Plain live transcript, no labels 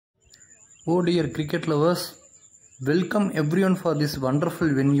Oh dear cricket lovers, welcome everyone for this wonderful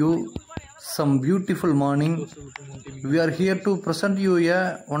venue, some beautiful morning. We are here to present you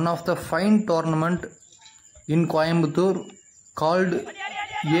one of the fine tournament in Coimbatore called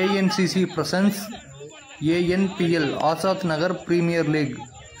ANCC presents ANPL, AZAD NAGAR Premier League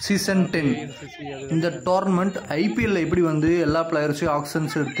Season 10. இந்த tournament ஐபிஎல்ல எப்படி வந்து எல்லா பிளேயர்ஸையும்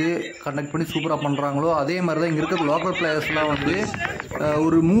actions எடுத்து conduct பண்ணி சூப்பராக பண்ணுறாங்களோ அதே மாதிரி தான் இங்கே இருக்கிற லோக்கல் பிளேயர்ஸ்லாம் வந்து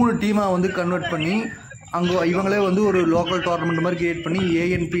ஒரு 3 டீமாக வந்து கன்வெர்ட் பண்ணி அங்கே இவங்களே வந்து ஒரு லோக்கல் டோர்னமெண்ட் மாதிரி கிரியேட் பண்ணி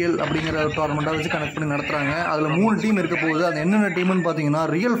ஏஎன்பிஎல் அப்படிங்கிற டோர்னமெண்ட்டாக வச்சு கனெக்ட் பண்ணி நடத்துகிறாங்க. அதில் 3 டீம் இருக்க போகுது. அது என்னென்ன டீம்னு பார்த்தீங்கன்னா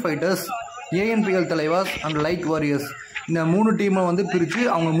real fighters, ANPL Thalaivas and like warriors. இந்த 3 டீமை வந்து பிரித்து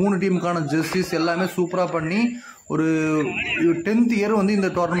அவங்க 3 டீமுக்கான ஜெர்சிஸ் எல்லாமே சூப்பராக பண்ணி ஒரு 10th இயர் வந்து இந்த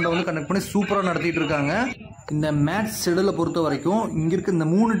டோர்னமெண்ட்டை வந்து கண்டக்ட் பண்ணி சூப்பராக நடத்திட்டு இருக்காங்க. இந்த மேட்ச் ஷெடியூலை பொறுத்த வரைக்கும் இங்கே இருக்க இந்த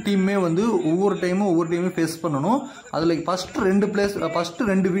 3 டீமே வந்து ஒவ்வொரு டீமும் ஃபேஸ் பண்ணணும். அதில் ஃபஸ்ட்டு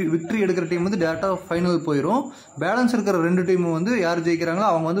 2 விக்ட்ரி எடுக்கிற டீம் வந்து டேரெக்டாக ஃபைனல் போயிடும். பேலன்ஸ் இருக்கிற 2 டீமும் வந்து யார் ஜெயிக்கிறாங்களோ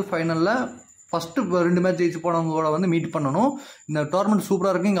அவங்க வந்து ஃபைனலில் ஃபஸ்ட்டு 2 மேட்ச் ஜெயிச்சு போனவங்க கூட வந்து மீட் பண்ணணும். இந்த டோர்னமெண்ட்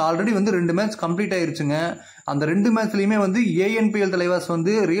சூப்பராக இருக்குது. இங்கே ஆல்ரெடி வந்து 2 மேட்ச் கம்ப்ளீட் ஆயிருச்சுங்க. அந்த 2 மேட்ச்லையுமே வந்து ANPL தலைவாஸ்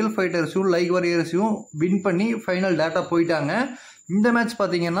வந்து ரியல் ஃபைட்டர்ஸையும் லைக் வாரியர்ஸையும் வின் பண்ணி ஃபைனல் டேட்டா போயிட்டாங்க. இந்த மேட்ச்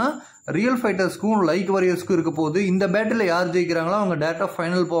பார்த்தீங்கன்னா ரியல் ஃபைட்டர்ஸ்க்கும் லைக் வாரியர்ஸ்க்கும் இருக்க போகுது. இந்த பேட்டில் யார் ஜெயிக்கிறாங்களோ அவங்க டேட்டா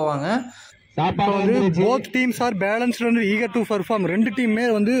ஃபைனல் போவாங்க. Both teams are balanced and eager to perform. 2 டீமே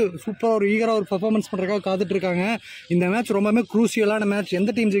வந்து சூப்பராக ஒரு ஈகராக ஒரு பெர்ஃபார்மன்ஸ் பண்ணுறதுக்காக காத்துட்டு இருக்காங்க. இந்த மேட்ச் ரொம்பவே க்ரூசியலான மேட்ச்.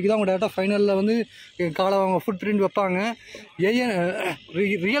 எந்த டீம் ஜெயிக்குதோ அவங்க டேரக்டாக ஃபைனலில் வந்து அவங்க ஃபுட் பிரிண்ட் வைப்பாங்க.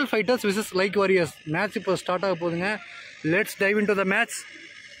 Real fighters versus like warriors match இப்போ ஸ்டார்ட் ஆக போகுதுங்க. Let's dive into the match.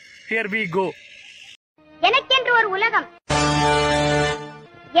 Here we go. எனக்கென்று ஒரு உலகம்,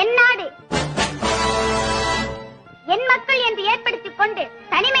 என் நாடு, என் மக்கள் என்று ஏற்படுத்திக் கொண்டு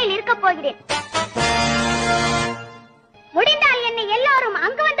தனிமையில் இருக்க போகிறேன். முடிந்தால் என்னை எல்லாரும்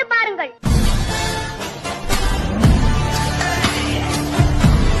அங்கு வந்து பாருங்கள்.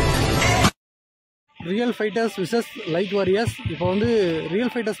 Real fighters versus like warriors. இப்போ வந்து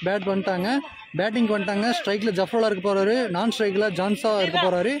ரியல் ஃபைட்டர்ஸ் பேட்டிங் வந்துட்டாங்க. ஸ்ட்ரைக்கில் ஜஃப்ரோலா இருக்க போகிறாரு, நான் ஸ்ட்ரைக்கில் ஜான்சா இருக்க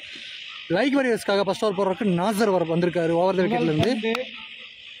போகிறாரு. லைக் வாரியர்ஸ்க்காக ஃபர்ஸ்ட் ஓவர் போடுறதுக்கு நாசர் வந்திருக்காரு over the விக்கெட்லேருந்து.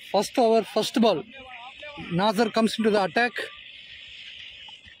 First over first ball Nassar comes into the attack.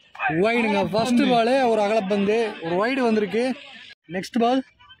 வைடுங்க. First பாலே ஒரு அகலப்பந்து, ஒரு வைடு வந்திருக்கு. நெக்ஸ்ட் பால்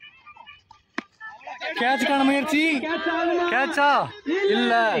கேட்சுக்கான முயற்சி. கேட்சா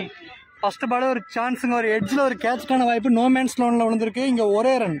இல்ல. ஃபர்ஸ்ட் பாலே ஒரு சான்ஸுங்க, ஒரு எட்ஜில் ஒரு கேட்சுக்கான வாய்ப்பு நோ மேன்ஸ் லோனில் விழுந்திருக்கு. இங்கே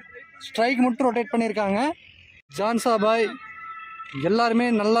ஒரே ரன், ஸ்ட்ரைக் மட்டும் ரொட்டேட் பண்ணியிருக்காங்க. ஜான்சா பாய் எல்லாருமே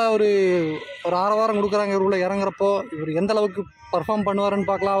நல்லா ஒரு ஆரவாரம் கொடுக்குறாங்க. இவர் உள்ள இறங்குறப்போ இவர் எந்த அளவுக்கு பர்ஃபார்ம் பண்ணுவாருன்னு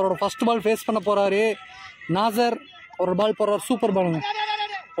பார்க்கலாம். அவரோட ஃபர்ஸ்ட் பால் ஃபேஸ் பண்ண போகிறாரு நாசர். ஒரு பால் போடுறாரு, சூப்பர் பாலுங்க.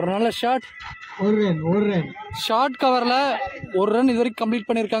 ஒரு நல்ல ஷாட், ஒரு ரன் ஷார்ட் கவரில் ஒரு ரன் இது வரைக்கும் கம்ப்ளீட்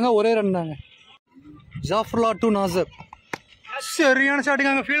பண்ணியிருக்காங்க. ஒரே ரன் தாங்க. ஜாஃப்ருல்லா டு நாசர். சரியான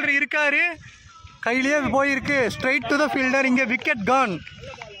ஷாட்டுங்க. அங்கே ஃபீல்டர் இருக்காரு, கையிலேயே போயிருக்கு ஸ்ட்ரைட் டு த ஃபீல்டர். இங்கே விக்கெட் கான்.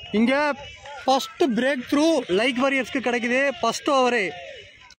 இங்கே ஃபர்ஸ்ட் பிரேக் த்ரூ லைக் வாரியர்ஸ்க்கு கிடைக்குது first ஓவரே.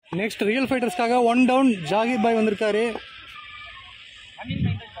 Next real ஃபைட்டர்ஸ்க்காக 1 down Zakir பாய் வந்திருக்காரு.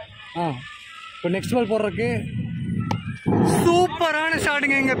 இப்போ நெக்ஸ்ட் பால் போடுறதுக்கு சூப்பரான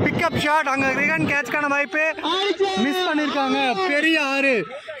ஷாட்டுங்க. இங்கே பிக்கப் ஷாட். அங்கே ரிகன் கேட்ச்க்கான வாய்ப்பு மிஸ் பண்ணியிருக்காங்க. பெரிய 6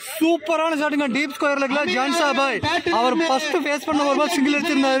 சூப்பரான ஷாட்டுங்க. டீப் ஸ்கொயர் லெக்ல ஜான்சா பாய் அவர் ஃபர்ஸ்ட் ஃபேஸ் பண்ண ஒரு பால் சிங்கிள்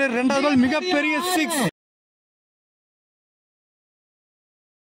எடுத்திருந்தாரு. 2வது பால் மிகப்பெரிய 6.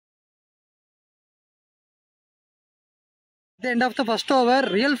 End of the first over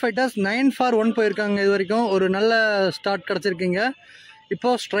real fighters 9 for 1 போயிருக்காங்க. இது வரைக்கும் ஒரு நல்ல ஸ்டார்ட் கிடச்சிருக்கீங்க. இப்போ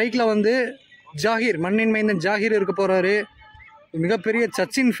ஸ்ட்ரைக்கில் வந்து ஜாகிர், மண்ணின் மைந்தன் ஜாகிர் இருக்க போகிறாரு. மிகப்பெரிய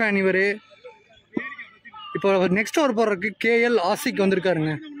சச்சின் ஃபேன் இவர். இப்போ நெக்ஸ்ட் ஓவர் போடுறதுக்கு KL ஆசிக்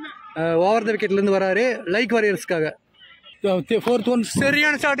வந்திருக்காருங்க. ஓவர் த விக்கெட்லேருந்து வராரு லைக் வாரியர்ஸ்க்காக. 4th ஒன்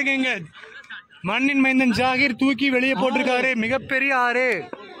சரியான ஸ்டார்ட்டுங்க. இங்கே மண்ணின் மைந்தன் ஜாகிர் தூக்கி வெளியே போட்டிருக்காரு. மிகப்பெரிய 6,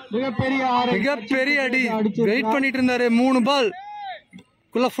 மிகப்பெரிய அடி. வெயிட் பண்ணிட்டு இருந்தாரு. 3 பால்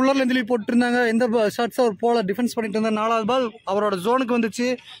ஃபுல்லர்ல இருந்து போட்டு இருந்தாங்க. எந்த ஷாட்ஸ் அவர் போல டிஃபென்ஸ் பண்ணிட்டு இருந்தார். 4வது பால் அவரோட ஜோனுக்கு வந்துச்சு,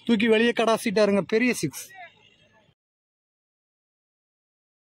 தூக்கி வெளியே கடாசிட்டாருங்க. பெரிய 6.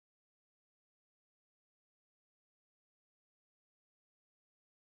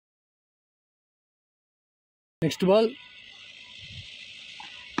 நெக்ஸ்ட் பால்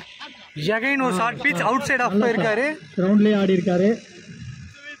எகைன் ஒரு short pitch out side of போயிருக்காரு. கிரவுண்ட்லயே ஆடி இருக்காரு.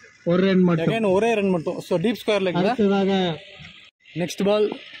 ஒரு ரன் மட்டும், ஒரே ரன் மட்டும். So deep square லெக்ல. நெக்ஸ்ட் பால்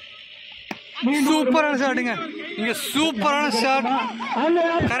சூப்பரான ஷாட்டுங்க. இங்க சூப்பரான ஷாட்.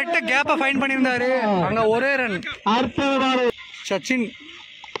 கரெக்டா கேப்பை ஃபைண்ட் பண்ணியிருந்தாரு. அங்க ஒரே ரன். சச்சின்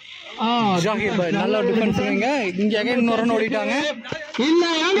ஜாகிர் பாய் நல்ல டிஃபென்ஸ். இங்க அகைன் இன்னொரு ரன் ஓடிட்டாங்க. இல்ல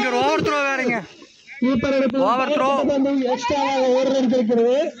இங்க ஒரு ஓவர் த்ரோ வேறங்க. கீப்பர் ஓவர் த்ரோ எக்ஸ்ட்ராவாக ஒரு ரன்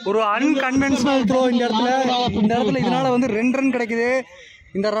கிடைக்கிறது. ஒரு அன்கன்வென்ஷனல் த்ரோ இந்த இடத்துல இதனால வந்து 2 ரன் கிடைக்குது.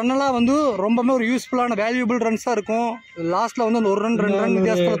 இந்த ரன்னெல்லாம் வந்து ரொம்பவே ஒரு யூஸ்ஃபுல்லான வேல்யூபிள் ரன்ஸாக இருக்கும். லாஸ்ட்டில் வந்து அந்த 1 ரன் 2 ரன்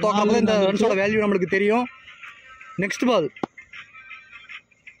வித்தியாசத்தில் தோக்கும்போது இந்த ரன்ஸோட வேல்யூ நம்மளுக்கு தெரியும். நெக்ஸ்ட் பால்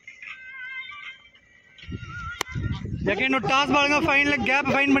செகண்ட் ஒரு டாஸ் பாலுங்க. ஃபைனல கேப்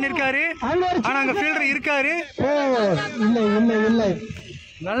ஃபைன் பண்ணிருக்காரு. ஆனா அங்க ஃபீல்டர் இருக்காரு.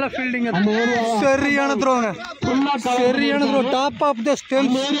 நல்ல ஃபீல்டிங். சரியான த்ரோங்க. சரியான throw. Top of the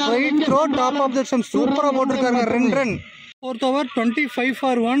stump right throw. Top of the stump சூப்பரா போட்டிருக்காங்க. 2 run. 4th over 25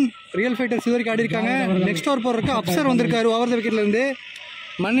 for 1 real fighters இதுவரைக்கும் ஆடி இருக்காங்க. நெக்ஸ்ட் ஓவர் போறதுக்கு அப்சர் வந்திருக்காரு ஓவர் த விக்கெட்ல இருந்து.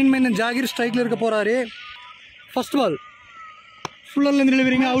 மண்ணின் மைந்தன் ஜாகிர் ஸ்ட்ரைக்ல இருக்க போறாரு. ஃபர்ஸ்ட் பால் ஃபுல்லர்ல இருந்து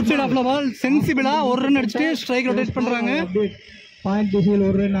டெலிவரிங்க. அவுட் சைட் ஆஃப் த பால் சென்சிபிளா ஒரு ரன் அடிச்சுட்டு ஸ்ட்ரைக் ரொட்டேட் பண்றாங்க.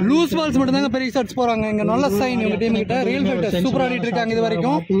 லூஸ் பால்ஸ் மட்டும் தாங்க பெரிய ஷாட்ஸ் போறாங்க. இங்க நல்ல சைன் இவங்க டீம் கிட்ட. ரியல் ஃபைட்டர்ஸ் சூப்பரா ஆடிட்டு இருக்காங்க இது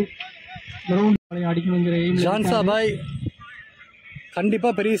வரைக்கும். ஜான்சா பாய் கண்டிப்பா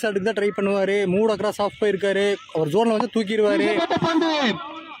பெரிய ஷாட்டுக்கு தான் ட்ரை பண்ணுவாரு. மூட் அக்ராஸ் ஆஃப் போயிருக்காரு. அவர் ஜோன்ல வந்து தூக்கிடுவாரு.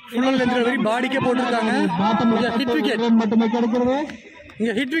 ஃபுல்லர்ல இருந்து டெலிவரி பாடிக்கே போட்டிருக்காங்க. Hit wicket.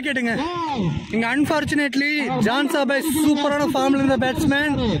 இங்க ஹிட் விக்கெட்டுங்க. இங்க அன்பார்ச்சுனேட்லி ஜான்சா பாய் சூப்பரான ஃபார்ம்ல இருந்த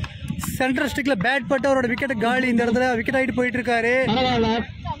பேட்ஸ்மேன் சென்டர் ஸ்டிக்ல பேட் பட்டு அவரோட விக்கெட் காலி. இந்த இடத்துல விக்கெட் ஆயிட்டு போயிட்டு இருக்காரு.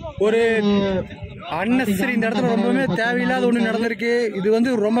 ஒரு அன்னெசரி இந்த இடத்துல ரொம்பவே தேவையில்லாத ஒண்ணு நடந்திருக்கு. இது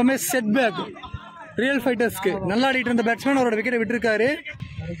வந்து ரொம்பவே செட் பேக் ரியல் ஃபைட்டர்ஸ்க்கு. நல்லா ஆடிட்டு இருந்த பேட்ஸ்மேன் அவரோட விக்கெட்டை விட்டுருக்காரு.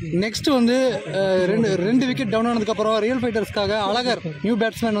 நெக்ஸ்ட் வந்து ரெண்டு விக்கெட் டவுன் ஆனதுக்கு அப்புறம் real ஃபைட்டர்ஸ்க்காக Azhagar new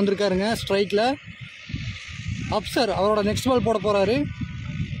batsman வந்திருக்காருங்க ஸ்ட்ரைக்ல. Afsar அவரோட நெக்ஸ்ட் பால் போட போறாரு.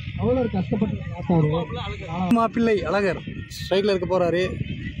 மாப்பிள்ளை அழகர் ஸ்ட்ரைக்ல இருக்க போறாரு.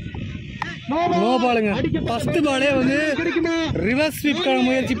 நோ பாலுங்க. ஃபர்ஸ்ட் பாலே வந்து ரிவர்ஸ் ஸ்வீப்கான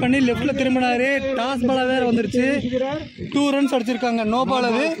முயற்சி பண்ணி லெஃப்ட்ல திரும்பினாரு. டாஸ் பாலா வேற வந்துருச்சு. 2 ரன்ஸ் அடிச்சிருக்காங்க. நோ பால்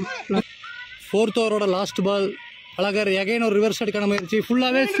அது. 4th ஓவரோட last ball Azhagar again ஒரு ரிவர்ஸ் அடிக்கான முயற்சி.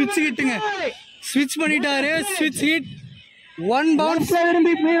 ஃபுல்லாவே ஸ்விட்ச் ஹிட்டுங்க. ஸ்விட்ச் பண்ணிட்டாரு. ஸ்விட்ச் ஹிட் 1 பவுன்ஸ்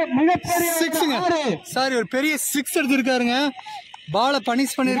 6ங்க. சாரி ஒரு பெரிய 6 அடிச்சிருக்காருங்க. பாலை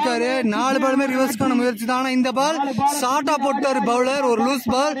பனிஷ் பண்ணிருக்காரு. 4 பாலுமே ரிவர்ஸ்க்கான முயற்சி தான். ஆனா இந்த பால் ஷார்ட்டா போட்டாரு பவுலர். ஒரு லூஸ்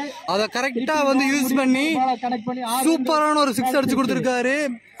பால் அதை கரெக்டா வந்து யூஸ் பண்ணி சூப்பரான ஒரு 6 அடிச்சு கொடுத்திருக்காரு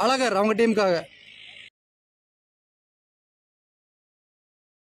அழகர் அவங்க டீமுக்காக.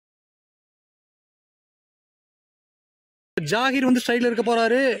 ஜாகிர் வந்து ஸ்ட்ரைக்ல இருக்க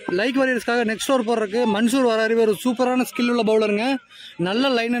போறாரு. லைக் வாரியர்ஸ்க்காக நெக்ஸ்ட் ஓவர் போடுறதுக்கு மன்சூர் வராரு. ஒரு சூப்பரான ஸ்கில் உள்ள பவுலருங்க. நல்ல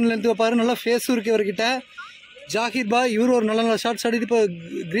லைன் அண்ட் லென்த் வைப்பாரு. நல்ல ஃபேஸும் இருக்கு இவர்கிட்ட. ஜாகிர் பாய் இவர் ஒரு நல்ல ஷார்ட்ஸ் ஆடிட்டு இப்போ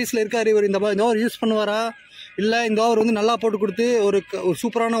கிரீஸ்ல இருக்காரு. இவர் இந்த ஓவர் யூஸ் பண்ணுவாரா இல்ல இந்த ஓவர் வந்து நல்லா போட்டு கொடுத்து ஒரு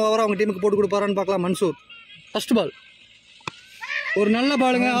சூப்பரான ஓவர் அவங்க டீமுக்கு போட்டு கொடுப்பாரான்னு பார்க்கலாம். மன்சூர் ஃபர்ஸ்ட் பால் ஒரு நல்ல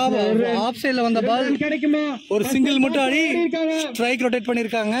பாலுங்க. ஆஃப் சைட்ல வந்த பால் ஒரு சிங்கிள் மட்டும் ஆடி ஸ்ட்ரைக் ரொட்டேட்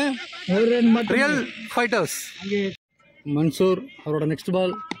பண்ணிருக்காங்க ரியல் ஃபைட்டர்ஸ். மன்சூர் அவரோட நெக்ஸ்ட்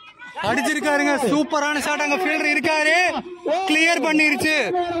பால் அடிச்சிருக்காருங்க. சூப்பரான ஷாட். அங்க ஃபீல்டர் இருக்காரு. கிளியர் பண்ணிருச்சு.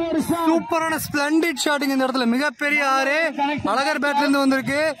 சூப்பரான ஸ்பிளண்டிட் ஷாட்டுங்க. இந்த இடத்துல மிகப்பெரிய 6 அழகர் பேட்ல இருந்து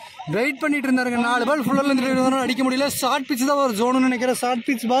வந்திருக்கு. வெயிட் பண்ணிட்டு இருந்தாருங்க. 4 பால் ஃபுல்லர்ல இருந்து அடிக்க முடியல. ஷார்ட் பிட்ச் தான் ஒரு ஜோன் நினைக்கிறேன். ஷார்ட்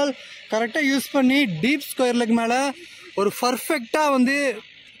பிட்ச் பால் கரெக்டா யூஸ் பண்ணி டீப் ஸ்கொயர் லெக் மேல ஒரு பர்ஃபெக்டா வந்து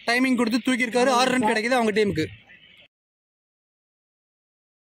டைமிங் கொடுத்து தூக்கி இருக்காரு. 6 ரன் கிடைக்குது அவங்க டீமுக்கு.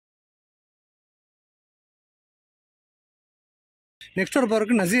 நெக்ஸ்ட் ஓவர்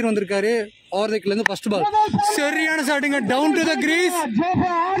போறதுக்கு நசீர் வந்திருக்காரு. ஓவர் தைக்ல இருந்து ஃபர்ஸ்ட் பால் சரியான ஷாட்டுங்க. டவுன் டு த கிரீஸ்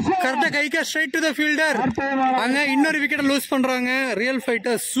கரெக்டா கைக்கா ஸ்ட்ரைட் டு த ஃபீல்டர். அங்க இன்னொரு விக்கெட் லூஸ் பண்றாங்க ரியல்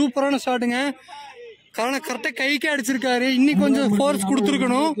ஃபைட்டர்ஸ். சூப்பரான ஷாட்டுங்க. காரணம் கரெக்டா கைக்கே அடிச்சிருக்காரு. இன்னும் கொஞ்சம் ஃபோர்ஸ்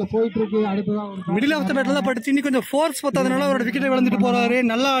கொடுத்துருக்கணும். மிடில் ஆஃப் த பேட்ல தான் படிச்சு இன்னும் கொஞ்சம் ஃபோர்ஸ் பத்தாதனால அவரோட விக்கெட்டை விழுந்துட்டு போறாரு.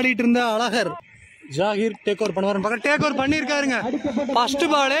 நல்லா ஆடிட்டு இருந்த அழகர். ஜாகிர் டேக் ஓவர் பண்ணுவாரு. Take over பண்ணிருக்காருங்க. ஃபர்ஸ்ட்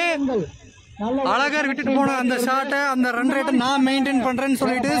பாலே அழகர் விட்டுட்டு போன அந்த ஷாட்டை அந்த ரன் ரேட்டை நான் மெயின்டைன் பண்றேன்னு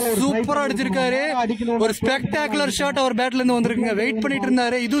சொல்லிட்டு சூப்பரா அடிச்சிருக்காரு. ஒரு ஸ்பெக்டாகுலர் ஷாட் அவர் பேட்ல இருந்து வந்திருக்குங்க. வெயிட் பண்ணிட்டு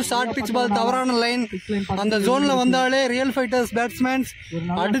இருந்தாரு. இது ஷார்ட் பிட்ச் பால் தவறான லைன். அந்த ஜோன்ல வந்தாலே ரியல் ஃபைட்டர்ஸ் பேட்ஸ்மேன்ஸ்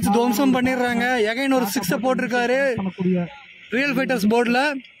அடிச்சு துவம்சம் பண்ணிடுறாங்க. எகைன் ஒரு 6 போட்டிருக்காரு ரியல் ஃபைட்டர்ஸ் போர்டுல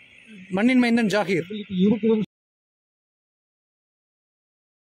மண்ணின் மைந்தன் ஜாகிர்.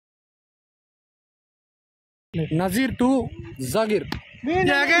 நசீர் டு ஜாகிர்.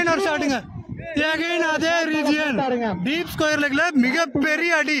 எகைன் ஒரு ஷாட்டுங்க. அதே ரீஜியன் டீப் ஸ்கொயர் லெக்ல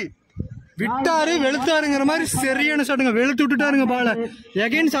மிகப்பெரிய அடி விட்டாரு. வெளுத்தாருங்கிற மாதிரி சரியான ஷாட்டுங்க. வெளுத்து விட்டுட்டாருங்க பால.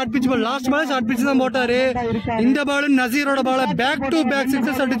 எகைன் ஷார்ட் பிட்ச் பால். லாஸ்ட் பால் ஷார்ட் பிட்ச் தான் போட்டாரு. இந்த பால் நசீரோட பால பேக் டு பேக்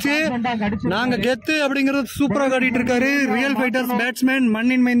 6 அடிச்சு நாங்க கெத்து அப்படிங்கறது சூப்பரா காட்டிட்டு இருக்காரு ரியல் ஃபைட்டர்ஸ் பேட்ஸ்மேன்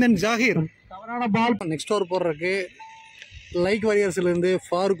மண்ணின் மைந்தன் ஜாகிர். நெக்ஸ்ட் ஓவர் போடுறதுக்கு லைக் வாரியர்ஸ்ல இருந்து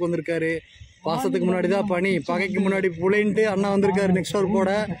ஃபாரூக் வந்திருக்காரு. பாசத்துக்கு முன்னாடி தான் பனி, பகைக்கு முன்னாடி புளைன்ட்டு அண்ணா வந்திருக்காரு நெக்ஸ்ட் ஓவர்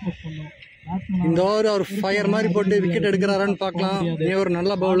போட. இந்த ஓவர் அவர் ஃபயர் மாதிரி போட்டு விக்கெட் எடுக்கிறாரான்னு பார்க்கலாம். நீ ஒரு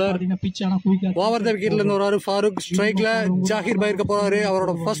நல்ல பவுலர். ஓவர் த விக்கெட்ல இருந்து வராரு ஃபாரூக். ஸ்ட்ரைக்ல ஜாகிர் பாய் இருக்க போறாரு.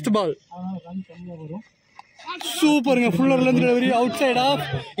 அவரோட ஃபர்ஸ்ட் பால் சூப்பருங்க. ஃபுல்லர்ல இருந்து டெலிவரி அவுட் சைட் ஆஃப்.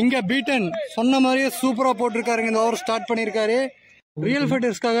 இங்க பீட்டன் சொன்ன மாதிரியே சூப்பரா போட்டிருக்காருங்க. இந்த ஓவர் ஸ்டார்ட் பண்ணிருக்காரு. ரியல்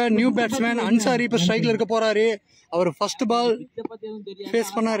ஃபைட்டர்ஸ்க்காக நியூ பேட்ஸ்மேன் அன்சாரி இப்ப ஸ்ட்ரைக்ல இருக்க போறாரு. அவர் ஃபர்ஸ்ட் பால்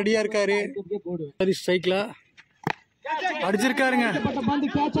ஃபேஸ் பண்ண ரெடியா இருக்காரு. ஸ்ட்ரைக்ல அடிச்சிருக்காருங்க.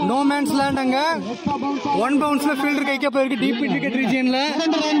 No mens land. அங்க 1 பவுன்ஸ்ல ஃபீல்டர் கைக்க போயிருக்கு டீப் மிட் விக்கெட் ரீஜியன்ல.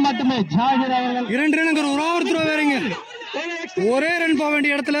 2 ரன் ஒரு ஓவர் த்ரோ வேறங்க. ஒரே ரன் போக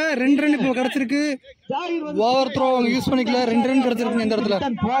வேண்டிய இடத்துல 2 ரன் இப்போ கிடைச்சிருக்கு. ஓவர் த்ரோ அவங்க யூஸ் பண்ணிக்கல. 2 ரன் கிடைச்சிருக்கு இந்த இடத்துல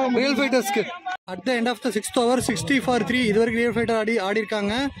real ஃபைட்டர்ஸ்க்கு. At the end of the 6th over 60 for 3 இது வரைக்கும் ரியல் ஃபைட்டர் ஆடி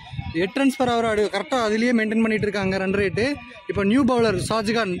இருக்காங்க. 8 runs per hour கரெக்டா அதுலயே மெயின்டைன் பண்ணிட்டு இருக்காங்க ரன் ரேட்டு. இப்போ நியூ பவுலர்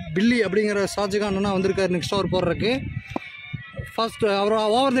ஷாஜகான் பில்லி அப்படிங்கிற ஷாஜகான் வந்திருக்காரு நெக்ஸ்ட் ஓவர் போடுறதுக்கு. ஃபர்ஸ்ட் அவர்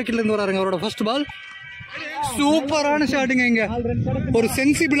ஓவர் த விக்கெட்ல இருந்து வராருங்க. அவரோட ஃபர்ஸ்ட் பால் சூப்பரான ஷாட்டுங்க. இங்க ஒரு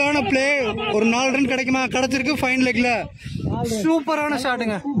சென்சிபிளான பிளே. ஒரு 4 ரன் கிடைக்குமா? கிடைச்சிருக்கு ஃபைன் லெக்ல. சூப்பரான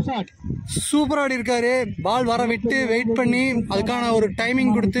ஷாட்டுங்க. சூப்பரா ஆடி இருக்காரு. பால் வர விட்டு வெயிட் பண்ணி அதுக்கான ஒரு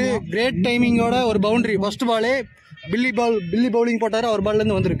டைமிங் கொடுத்து கிரேட் டைமிங்கோட ஒரு பவுண்டரி. ஃபர்ஸ்ட் பாலே பில்லி பவுலிங் போட்டாரு. அவர் பால்ல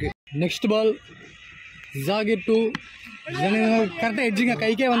இருந்து வந்திருக்கு. நெக்ஸ்ட் பால் ஜாகிர் டு கரெக்டா எட்ஜிங்க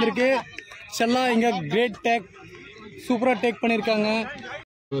கைக்கே வந்திருக்கு. செல்லா இங்க கிரேட் டேக் சூப்பரா டேக் பண்ணிருக்காங்க.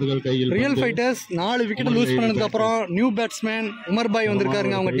 ரியல் ஃபைட்டர்ஸ் 4 விக்கெட் லூஸ் பண்ணதுக்கு அப்புறம் நியூ பேட்ஸ்மேன் உமர் பாய்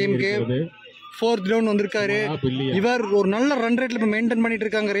வந்திருக்காருங்க அவங்க டீமுக்கு. 4th டவுன் வந்திருக்காரு. இவர் ஒரு நல்ல ரன் ரேட்ல இப்ப மெயின்டைன் பண்ணிட்டு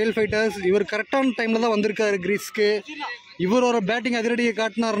இருக்காங்க ரியல் ஃபைட்டர்ஸ். இவர் கரெக்டான டைம்ல தான் வந்திருக்காரு கிரீஸ்க்கு. இவர் ஒரு பேட்டிங் அதிரடியை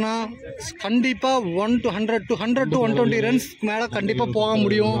காட்டினார்னா கண்டிப்பா 100 to 120 ரன்ஸ் மேல கண்டிப்பா போக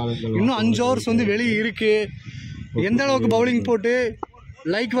முடியும். இன்னும் 5 overs வந்து வெளியே இருக்கு. எந்த அளவுக்கு பவுலிங் போட்டு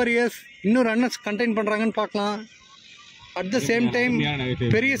லைக் வாரியர்ஸ் இன்னும் ரன்னர்ஸ் கண்டெயின் பண்றாங்கன்னு பார்க்கலாம். அட் த சேம் டைம்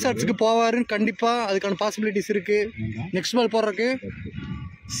பெரிய ஷாட்ஸ்க்கு போவாருன்னு கண்டிப்பா அதுக்கான பாசிபிலிட்டிஸ் இருக்கு. நெக்ஸ்ட் பால் போடுறதுக்கு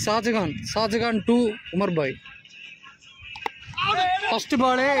Shahjahan to Umar bye. First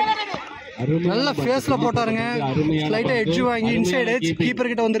பாலே நல்ல ஃபேஸ்ல போட்டாருங்க. ஸ்லைட்டா எட்ஜ் வாங்கி இன்சைட் எட்ஜ்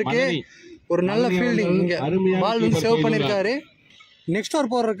கீப்பர் கிட்ட வந்திருக்கு. ஒரு நல்ல ஃபீல்டிங். இங்க பால் வந்து சேவ் பண்ணிருக்காரு. நெக்ஸ்ட்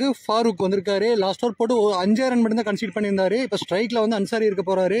ஓவர் போடுறதுக்கு ஃபாரூக் வந்திருக்காரு. லாஸ்ட் ஓவர் போட்டு 5 ரன் மட்டும் தான் கன்சீட் பண்ணியிருந்தாரு. இப்போ ஸ்ட்ரைக்ல வந்து அன்சாரி இருக்க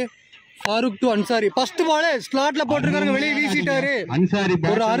போறாரு. ஃபாரூக் டு அன்சாரி ஃபர்ஸ்ட் பாலே ஸ்லாட்ல போட்டிருக்காங்க. வெளியே வீசிட்டாரு.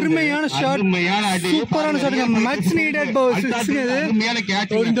 ஒரு அருமையான ஷாட். சூப்பரான ஷாட். மச் நீடட்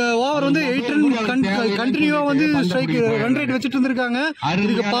இந்த ஓவர் வந்து 8 ரன் கண்டினியூவா வந்து ஸ்ட்ரைக் ரன் ரேட் வச்சுட்டு இருந்திருக்காங்க.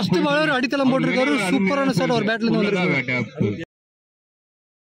 இதுக்கு ஃபர்ஸ்ட் பாலர் அடித்தளம் போட்டிருக்காரு. சூப்பரான ஷாட் ஒரு பேட்ல இருந்து வந்திருக்காங்க.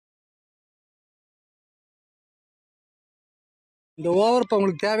 இந்த ஓவர் இப்போ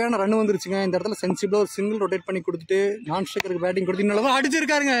உங்களுக்கு தேவையான ரன் வந்துருச்சுங்க. இந்த இடத்துல சென்சிபிளா ஒரு சிங்கிள் ரொட்டேட் பண்ணி கொடுத்துட்டு நான் ஸ்ட்ரைக்கருக்கு பேட்டிங் கொடுத்து இன்னும்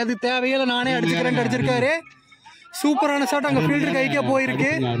அடிச்சிருக்காருங்க. அது தேவையில்லை நானே அடிச்சுக்கிறேன் அடிச்சிருக்காரு. சூப்பரான ஷாட். அங்க ஃபீல்டர் கைக்கே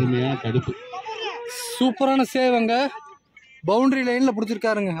போயிருக்கு. சூப்பரான சேவ். அங்க பவுண்டரி லைன்ல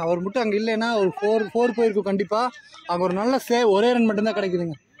பிடிச்சிருக்காருங்க. அவர் மட்டும் அங்க இல்லைன்னா ஒரு 4 போயிருக்கும் கண்டிப்பா. அங்க ஒரு நல்ல சேவ். ஒரே ரன் மட்டும் தான்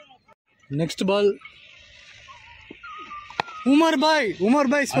கிடைக்குதுங்க. நெக்ஸ்ட் பால் உமர்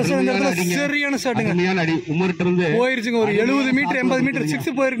பாய் ஸ்பெஷல் சரியான ஷாட்டுங்க. போயிருச்சுங்க. ஒரு 70 மீட்டர் 80 மீட்டர்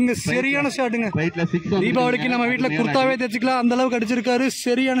 6 போயிருக்குங்க. சரியான ஷாட்டுங்க. தீபாவளிக்கு நம்ம வீட்டுல குர்த்தாவே தைச்சுக்கலாம் அந்த அளவுக்கு அடிச்சிருக்காரு.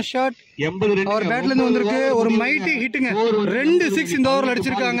 சரியான ஷாட். அவர் பேட்ல இருந்து வந்திருக்கு. ஒரு மைட்டி ஹிட்டுங்க. 2 6 இந்த ஓவர்ல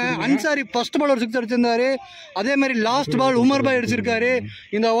அடிச்சிருக்காங்க. அன்சாரி ஃபர்ஸ்ட் பால் ஒரு 6 அடிச்சிருந்தாரு. அதே மாதிரி லாஸ்ட் பால் உமர் பாய் அடிச்சிருக்காரு.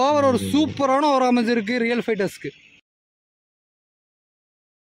 இந்த ஓவர் ஒரு சூப்பரான ஓவர் அமைஞ்சிருக்கு real ஃபைட்டர்ஸ்க்கு.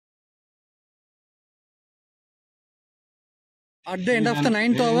 At the end of the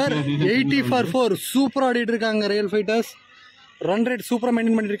 9th over 80 for 4 சூப்பரா ஆடிட்டு இருக்காங்க ரியல் ஃபைட்டர்ஸ். ரன் ரேட் சூப்பரா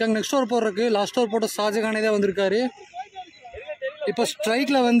மெயின்டைன் பண்ணிட்டு இருக்காங்க. நெக்ஸ்ட் ஓவர் போடுறதுக்கு லாஸ்ட் ஓவர் போட்ட ஷாஜகானே தான் வந்திருக்காரு. இப்போ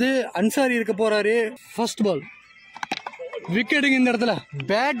ஸ்ட்ரைக்ல வந்து அன்சாரி இருக்க போறாரு. First ball விக்கெட்டுங்க. இந்த இடத்துல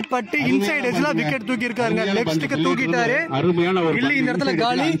பேட் பட்டு இன்சைட் எட்ஜ்ல விக்கெட் தூக்கி இருக்காருங்க. லெக் ஸ்டிக்க தூக்கிட்டாரு. இல்ல இந்த இடத்துல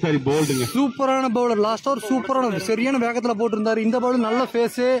காலி. சூப்பரான பவுலர். லாஸ்ட் ஓவர் சூப்பரான சரியான வேகத்துல போட்டிருந்தாரு. இந்த பவுலர் நல்ல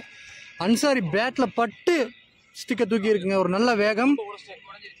ஃபேஸ். அன்சாரி பேட்ல பட்டு ஸ்டிக்கை தூக்கி இருக்குங்க. ஒரு நல்ல வேகம்.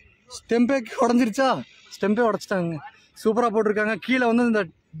 ஸ்டெம்பே உடஞ்சிருச்சா? ஸ்டெம்பே உடச்சிட்டாங்க. சூப்பரா போட்டிருக்காங்க. கீழே வந்து இந்த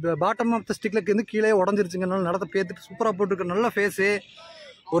பாட்டம் ஆஃப் த ஸ்டிக்ல இருந்து கீழே உடஞ்சிருச்சுங்க. நல்ல நடத்த பேத்துட்டு சூப்பரா போட்டிருக்க. நல்ல ஃபேஸ்.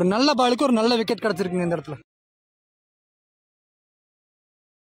 ஒரு நல்ல பாலுக்கு ஒரு நல்ல விக்கெட் கிடைச்சிருக்குங்க இந்த இடத்துல.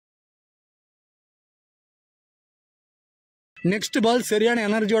 நெக்ஸ்ட் பால் சரியான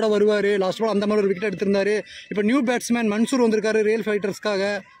எனர்ஜியோட வருவாரு. லாஸ்ட் பால் அந்த மாதிரி ஒரு விக்கெட் எடுத்திருந்தாரு. இப்போ நியூ பேட்ஸ்மேன் மன்சூர் வந்திருக்காரு ரியல்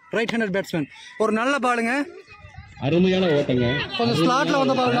ஃபைட்டர்ஸ்க்காக. Right handed batsman. ஒரு நல்ல பாலுங்க. அருமையான ஓட்டங்க. கொஞ்சம் ஸ்லாட்ல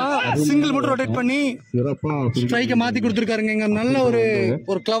வந்து பாருங்க சிங்கிள் மட்டும் ரொட்டேட் பண்ணி ஸ்ட்ரைக்கை மாத்தி கொடுத்துருக்காருங்க. இங்க நல்ல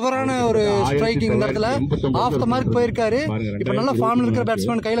ஒரு கிளவரான ஒரு ஸ்ட்ரைக்கிங் இந்த இடத்துல ஆஃப் த மார்க் போயிருக்காரு. இப்ப நல்ல ஃபார்ம்ல இருக்கிற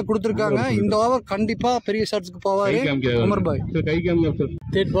பேட்ஸ்மேன் கையில கொடுத்துருக்காங்க. இந்த ஓவர் கண்டிப்பா பெரிய ஷாட்ஸ்க்கு போவாரு உமர் பாய்.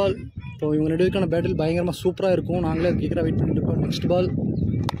 தேர்ட் பால். இப்போ இவங்க நடுவுக்கான பேட்டில் பயங்கரமா சூப்பரா இருக்கும். நாங்களே கேட்கற வெயிட் பண்ணிட்டு இருக்கோம். நெக்ஸ்ட் பால்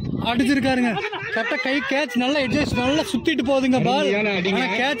அடிச்சிருக்காருங்க. கரெக்டா கை கேட்ச் நல்லா எட்ஜஸ்ட் நல்லா சுத்திட்டு போகுதுங்க பால். ஆனா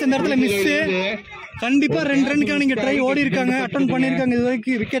கேட்ச் இந்த இடத்துல மிஸ். கண்டிப்பா 2 ரன்னுக்கான நீங்க ட்ரை ஓடி இருக்காங்க, அட்டன் பண்ணிருக்காங்க இது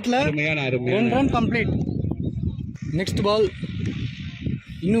வரைக்கும் விக்கெட்ல. 1 ரன் கம்ப்ளீட். நெக்ஸ்ட் பால்.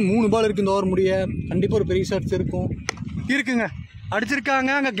 இன்னும் 3 பால் இருக்கு இந்த ஓவர் முடிய. கண்டிப்பா ஒரு பெரிய ஷாட்ஸ் இருக்குங்க.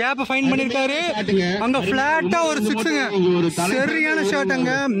 அடிச்சிருக்காங்க. அங்க கேப்பை ஃபைண்ட் பண்ணிருக்காரு. அங்க பிளாட்டா ஒரு சிக்ஸுங்க. சரியான ஷாட்.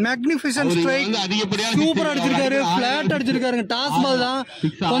 அங்க மேக்னிஃபிசன்ட் ஸ்ட்ரைக் சூப்பரா அடிச்சிருக்காரு. பிளாட் அடிச்சிருக்காருங்க. டாஸ் பால் தான்.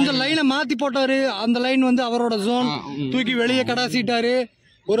 கொஞ்சம் லைனை மாத்தி போட்டாரு. அந்த லைன் வந்து அவரோட ஜோன் தூக்கி வெளியே கடாசிட்டாரு.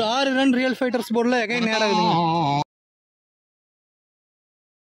 ஒரு 6 ரன் ரியல் ஃபைட்டர்ஸ் போர்ட்ல எகைன் நேட் ஆகுதுங்க.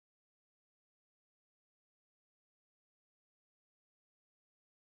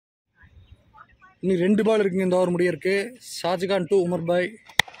 இன்னும் 2 பால் இருக்குங்க இந்த ஓவர் முடிய இருக்கு. Shahjahan to Umar bye.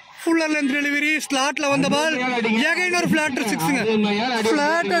 Fuller length delivery ஸ்லாட்ல வந்த பால். எகைன் ஒரு ஃபிளாட்டர் சிக்ஸுங்க.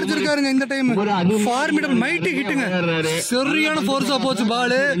 ஃபிளாட் அடிச்சிருக்காருங்க இந்த டைம். Formidable mighty ஹிட்டுங்க. சரியான ஃபோர்ஸா போச்சு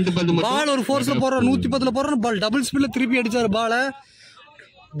பால். பால் ஒரு ஃபோர்ஸ்ல போற 110ல போற பால் டபுள் ஸ்பீட்ல திருப்பி அடிச்சாரு பால.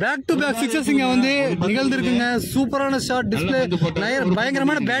 பேக் டு பேக் சிக்ஸஸ் இங்க வந்து நிகழ்ந்திருக்குங்க. சூப்பரான ஷாட் டிஸ்பிளே.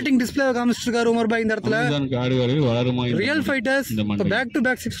 பயங்கரமான பேட்டிங் டிஸ்பிளே காமிச்சிருக்காரு உமர் பாய் இந்த இடத்துல. Real fighters back to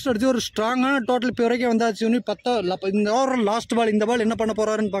back sixes அடிச்சு ஒரு ஸ்ட்ராங்கான டோட்டல் இப்போ வரைக்கும் வந்தாச்சு. இந்த ஓவர் லாஸ்ட் பால். இந்த பால் என்ன பண்ண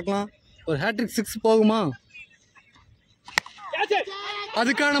போறாருன்னு பார்க்கலாம். ஒரு ஹேட்ரிக் 6 போகுமா?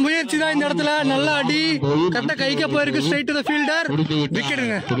 அதுக்கான முயற்சி தான் இந்த இடத்துல. நல்ல அடி கரெக்டா கைக்கு போயிருக்கு. Straight to the fielder.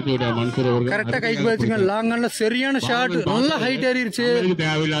 விக்கெட்டுங்க. கரெக்டா கைக்கு போயிருச்சுங்க. லாங் ஆன்ல சரியான ஷாட். நல்ல ஹைட் ஏறிடுச்சு.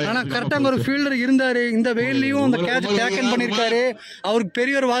 ஆனா கரெக்டா ஒரு ஃபீல்டர் இருந்தாரு. இந்த வெயிலையும் அந்த கேட்ச் டேக்கன் பண்ணிருக்காரு. அவருக்கு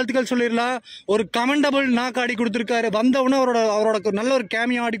பெரிய ஒரு வாழ்த்துக்கள் சொல்லிடலாம். ஒரு கமெண்டபிள் நாக் ஆடி கொடுத்திருக்காரு. வந்தவுடனே அவரோட நல்ல ஒரு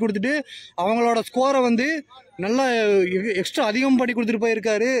கேமியா ஆடி கொடுத்துட்டு அவங்களோட ஸ்கோரை வந்து நல்லா எக்ஸ்ட்ரா அதிகம் பண்ணி கொடுத்துட்டு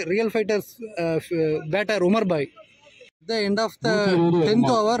போயிருக்காரு real fighters batter Umar bye. The end of the 10th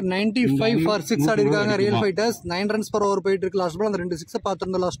over 95 for 6 ஆடி இருக்காங்க real fighters. 9 runs per over போயிட்டு இருக்கு. லாஸ்ட் பால் அந்த 2 6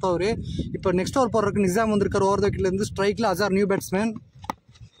 பார்த்திருந்த லாஸ்ட் ஓவர். இப்போ நெக்ஸ்ட் ஓவர் போறதுக்கு நிசாம் வந்திருக்காரு ஓவர் த விக்கெட்ல இருந்து. ஸ்ட்ரைக்ல அசார் நியூ பேட்ஸ்மேன்.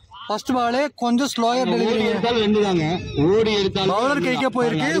 ஃபர்ஸ்ட் பாலே கொஞ்சம் ஸ்லோயர் டெலிவரி. பவுலர் கைக்கே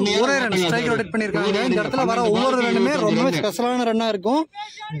போயிருக்கு. ஒரே ரன் ஸ்ட்ரைக் ரொட்டேட் பண்ணிருக்காங்க. இந்த இடத்துல வர ஒவ்வொரு ரன்னுமே ரொம்பவே ஸ்பெஷலான ரன்னா இருக்கும்.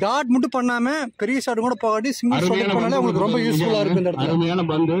 டாட் மட்டும் பண்ணாம பெரிய ஷாட் கூட போகாட்டி சிங்கிள் ஷாட் பண்ணாலே உங்களுக்கு ரொம்ப யூஸ்ஃபுல்லா இருக்கும் இந்த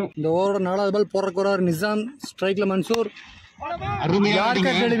இடத்துல. இந்த ஓவரோட 4வது பால் போறக்கு வராரு நிசாம். ஸ்ட்ரைக்ல மன்சூர்.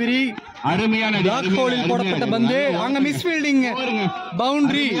 டெலிவரி போடப்பட்ட பந்து. அங்க மிஸ் ஃபீல்டிங்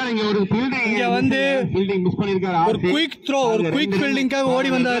பவுண்டரி. இங்க வந்து ஒரு குயிக் த்ரோ ஒரு குயிக் ஃபீல்டிங்காக ஓடி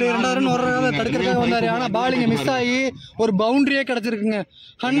வந்தாரு. 2 ரன் ஒரு ரன் தடுக்கிறதுக்காக வந்தாரு. ஆனா பால் இங்க மிஸ் ஆகி ஒரு பவுண்டரியே கிடைச்சிருக்குங்க.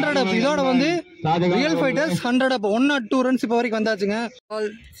 100 அப். இதோட வந்து ரியல் ஃபைட்டர்ஸ் 100 அப் 102 ரன்ஸ் இப்போ வரைக்கும் வந்தாச்சுங்க.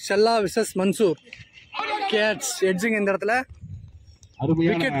 செல்லா விசஸ் மன்சூர். கேட்ச் எட்ஜிங் இந்த இடத்துல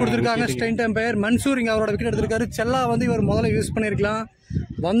விக்கெட் கொடுத்திருக்காங்க. ஸ்ட்ரெயிட் எம்பையர் மன்சூர் இங்க அவரோட விக்கெட் எடுத்திருக்காரு. செல்லா வந்து இவர் முதல்ல யூஸ் பண்ணிருக்கலாம்.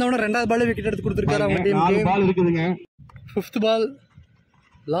 வந்தவன 2வது பால் விக்கெட் எடுத்து கொடுத்திருக்காரு அவங்க டீமுக்கு. 5th பால்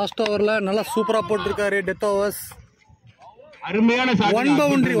லாஸ்ட் ஓவர்ல நல்லா சூப்பரா போட்டிருக்காரு. Death overs. ஒன்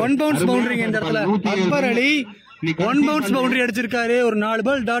பவுன்ஸ் பவுண்டரிங்க இந்த இடத்துல. அக்பர் அலி 1 பவுன்ஸ் பவுண்டரி அடிச்சிருக்காரு. ஒரு 4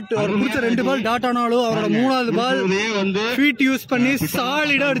 பால் டாட். அவர் பிடிச்ச 2 பால் டாட் ஆனாலும் அவரோட 3வது பால் ஃபீட் யூஸ் பண்ணி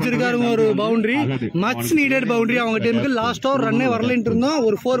சாலிடா அடிச்சிருக்காரு ஒரு பவுண்டரி. மச் நீடட் பவுண்டரி அவங்க டீமுக்கு. லாஸ்ட் ஓவர் ரன்னே வரலன்ட்டு இருந்தோம்.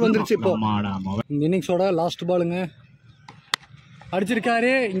 ஒரு 4 வந்துருச்சு. இப்போ இந்த இன்னிங்ஸோட லாஸ்ட் பாலுங்க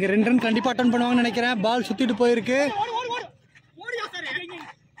அடிச்சிருக்காரு. இங்க 2 ரன் கண்டிப்பா அட்டன் பண்ணுவாங்கன்னு நினைக்கிறேன். பால் சுத்திட்டு போயிருக்கு.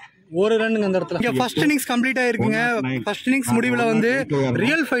 ஒரு ரன்னுங்க அந்த இடத்துல. இங்க first innings complete ஆயிருக்குங்க. First innings முடிவுல வந்து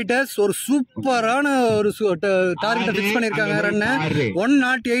ரியல் ஃபைட்டர்ஸ் ஒரு சூப்பரான ஒரு டார்கெட்டை ஃபிக்ஸ் பண்ணிருக்காங்க. Run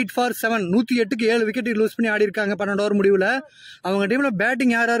 108 for 7. 108க்கு 7 விக்கெட் லூஸ் பண்ணி ஆடி இருக்காங்க 12 ஓவர் முடிவுல. அவங்க டீம்ல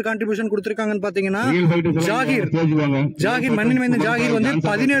பேட்டிங் யார் கான்ட்ரிபியூஷன் கொடுத்திருக்காங்கன்னு பாத்தீங்கன்னா ஜாகிர் மண்ணின் மைந்த ஜாகிர் வந்து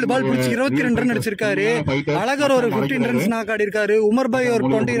 17 பால் பிடிச்சி 22 ரன் அடிச்சிருக்காரு. அழகர் ஒரு 15 ரன்ஸ் நாக் ஆடி இருக்காரு. உமர் பாய் ஒரு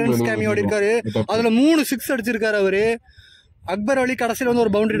 20 ரன்ஸ் கேமி ஆடி இருக்காரு. அதுல 3 6 அடிச்சிருக்காரு அவரு. அக்பர் அலி கடைசியில் வந்து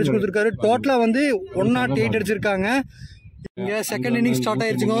ஒரு பவுண்டரி அடிச்சு கொடுத்துருக்காரு. டோட்டலா வந்து 108 அடிச்சிருக்காங்க. இங்க செகண்ட் இன்னிங் ஸ்டார்ட்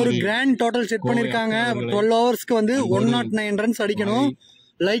ஆயிருச்சுங்க. ஒரு கிராண்ட் டோட்டல் செட் பண்ணிருக்காங்க. 12 ஓவர்ஸ்க்கு வந்து 109 ரன்ஸ் அடிக்கணும்.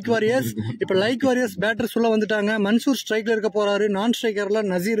 Like warriors. இப்ப லைக் வாரியர்ஸ் பேட்டர்ஸ் உள்ள வந்துட்டாங்க. மன்சூர் ஸ்ட்ரைக்ல இருக்க போறாரு. நான் ஸ்ட்ரைக்கர்ல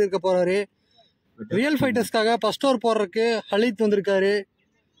நசீர் இருக்க போறாரு. ரியல் ஃபைட்டர்ஸ்க்காக ஃபர்ஸ்ட் ஓவர் போடுறதுக்கு ஹலித் வந்திருக்காரு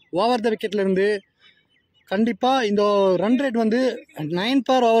ஓவர் த விக்கெட்ல இருந்து. கண்டிப்பா இந்த ரன் ரேட் வந்து 9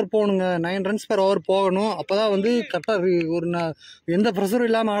 per ஓவர் போகணுங்க. 9 ரன்ஸ் per ஓவர் போகணும். அப்பதான் வந்து கரெக்டா ஒரு எந்த ப்ரெஷரும்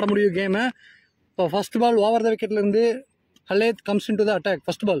இல்லாம ஆட முடியும் கேமு. இப்போ ஃபர்ஸ்ட் பால் ஓவர் த விக்கெட்ல இருந்து ஹலேத் comes in to the attack.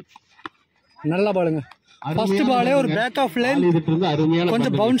 First ball நல்ல பாலுங்க. ஃபர்ஸ்ட் பாலே ஒரு பேக் ஆஃப் லைன்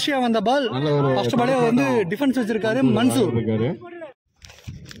கொஞ்சம் பவுன்சியா வந்த பால். ஃபர்ஸ்ட் பாலே வந்து டிஃபென்ஸ் வச்சிருக்காரு மன்சூர்.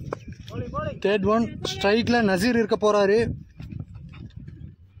 தேர்ட் ஒன் ஸ்ட்ரைக்ல நசீர் இருக்க போறாரு.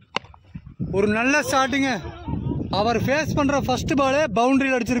 ஒரு நல்ல ஸ்டார்டிங். அவர் ஃபேஸ் பண்ற ஃபர்ஸ்ட் பாலே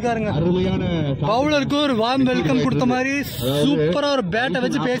பவுண்டரியில் அடிச்சிருக்காருங்க. பவுலருக்கு ஒரு வார்ம் வெல்கம் கொடுத்த மாதிரி சூப்பரா ஒரு பேட்டை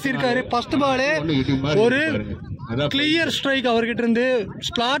வச்சு பேசியிருக்காரு. ஃபர்ஸ்ட் பாலே ஒரு கிளியர் ஸ்ட்ரைக் அவர்கிட்ட இருந்து.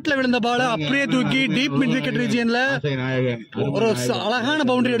 ஸ்லாட்ல விழுந்த பால அப்படியே தூக்கி டீப் மிட் விக்கெட் ரீஜியன்ல ஒரு அழகான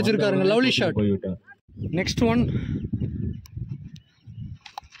boundary அடிச்சிருக்காருங்க. Lovely shot. Next one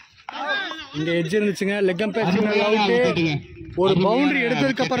இங்க எட்ஜ் இருந்துச்சுங்க. Leg umpire signal out. ஒரு பவுண்டரி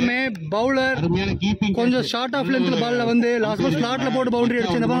எடுத்ததுக்கு அப்புறமே பவுலர் கொஞ்சம் ஷார்ட் ஆஃப் லென்த்ல பால்ல வந்து லாஸ்ட் பால் ஸ்லாட்ல போட்டு பவுண்டரி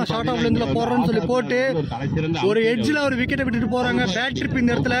அடிச்சிருந்தா ஷார்ட் ஆஃப் லென்த்ல போறேன்னு சொல்லி போட்டு ஒரு எட்ஜ்ல ஒரு விக்கெட்டை விட்டுட்டு போறாங்க. பேட் ட்ரிப்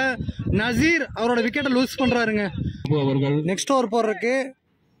இந்த இடத்துல நசீர் அவரோட விக்கெட்டை லூஸ் பண்றாருங்க. நெக்ஸ்ட் ஓவர் போடுறதுக்கு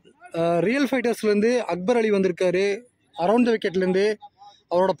ரியல் ஃபைட்டர்ஸ்ல இருந்து அக்பர் அலி வந்திருக்காரு. அரௌண்ட் த விக்கெட்ல இருந்து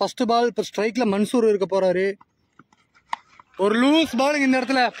அவரோட ஃபர்ஸ்ட் பால். இப்போ ஸ்ட்ரைக்ல மன்சூர் இருக்க போறாரு. ஒரு லூஸ் பால் இந்த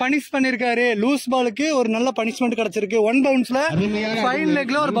இடத்துல பனிஷ் பண்ணிருக்காரு. லூஸ் பாலுக்கு ஒரு நல்ல பனிஷ்மெண்ட் கிடைச்சிருக்கு. ஒன் பவுன்ஸ்ல ஃபைன்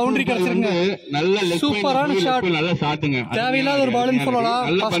லெக்ல ஒரு பவுண்டரி கிடைச்சிருக்கு. சூப்பரான ஷாட். தேவையில்லாத ஒரு பால்னு சொல்லலாம்.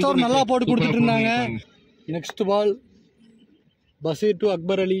 ஃபர்ஸ்ட் ஓவர் நல்லா போட்டு கொடுத்துட்டு இருந்தாங்க. Next ball Basheer to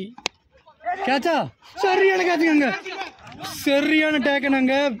Akbar அலி. கேட்சா சரியான கேட்சுங்க. சரியான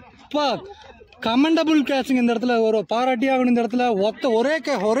டேக்கனாங்க. கமெண்டபிள் கேட்சிங் இந்த இடத்துல ஒரு பாராட்டி ஆகணும். இந்த இடத்துல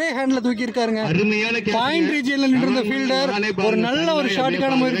ஒரே ஹேண்ட்ல தூக்கி இருக்காருங்க. பாயிண்ட் ரீஜியன்ல நின்று ஃபீல்டர் ஒரு நல்ல ஒரு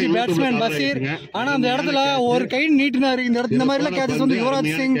ஷாட்டுக்கான முயற்சி பேட்ஸ்மேன் பசீர். ஆனா அந்த இடத்துல ஒரு கை நீட்டினாரு. இந்த மாதிரி எல்லாம் கேட்சஸ் வந்து யுவராஜ்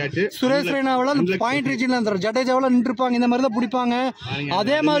சிங், சுரேஷ் ரெய்னாவெல்லாம் பாயிண்ட் ரீஜியன்ல ஜடேஜாவெல்லாம் நின்று இருப்பாங்க. இந்த மாதிரி தான் பிடிப்பாங்க.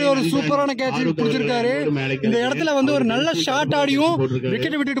 அதே மாதிரி ஒரு சூப்பரான கேட்ச் பிடிச்சிருக்காரு. இந்த இடத்துல வந்து ஒரு நல்ல ஷாட் ஆடியும்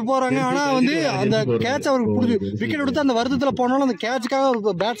விக்கெட் விட்டுட்டு போறாங்க. ஆனா வந்து அந்த கேட்ச் அவருக்கு விக்கெட் எடுத்து அந்த வருத்தத்துல போனாலும் அந்த கேட்சுக்காக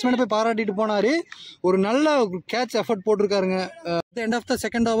ஒரு பேட்ஸ்மேனை போய் பாராட்டிட்டு போனாரு. ஒரு நல்ல catch effort போட்டிருக்காருங்க. End of the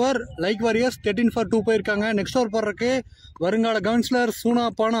second over like warriors 13 for 2 போயிருக்காங்க. நெக்ஸ்ட் ஓவர் போடுறதுக்கு வருங்கால கவுன்சிலர் சூனா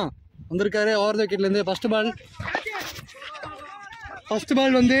பானா வந்திருக்காரு. ஓவர் த விக்கெட்ல இருந்து ஃபர்ஸ்ட்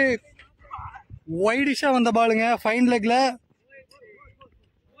பால் வந்து வைடிஷா வந்த பாலுங்க. ஃபைன் லெக்ல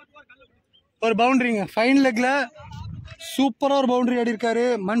ஒரு பவுண்டரிங்க. ஃபைன் லெக்ல சூப்பரா ஒரு பவுண்டரி ஆடி இருக்காரு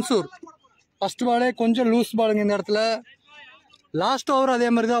மன்சூர். ஃபர்ஸ்ட் பாலே கொஞ்சம் லூஸ் பாலுங்க இந்த இடத்துல. லாஸ்ட் ஓவர் அதே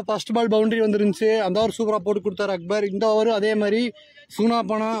மாதிரி தான் ஃபர்ஸ்ட் பால் பவுண்டரி வந்துருந்துச்சு. அந்த ஓவர் சூப்பராக போட்டு கொடுத்தாரு அக்பர். இந்த ஓவர் அதே மாதிரி சூனா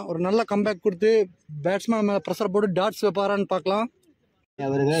பானா ஒரு நல்ல கம்பேக் கொடுத்து பேட்ஸ்மேன் மேலே ப்ரெஷர் போட்டு டாட்ஸ் வைப்பாரான்னு பார்க்கலாம்.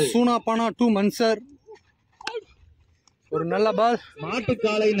 சூனா பானா டு மன்சர். ஒரு நல்ல பால்.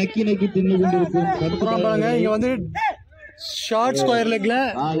 மாட்டுக்காலை நக்கி நக்கி தின்னு கொண்டிருக்கும் பாருங்க. இங்க வந்து ஷார்ட் ஸ்கொயர் லெக்ல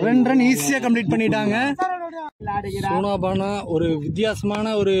 2 ரன் ஈஸியா கம்ப்ளீட் பண்ணிட்டாங்க. சூனா பானா ஒரு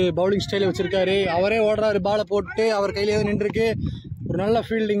வித்தியாசமான ஒரு பவுலிங் ஸ்டைல வச்சிருக்காரு. அவரே ஓடுறாரு. பாலை போட்டு அவர் கையில நின்று இருக்கு. ஒரு நல்ல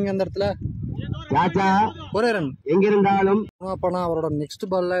ஃபீல்டிங் அந்த இடத்துல. ஒரே ரன் எங்க இருந்தாலும் சூனா பானா அவரோட நெக்ஸ்ட்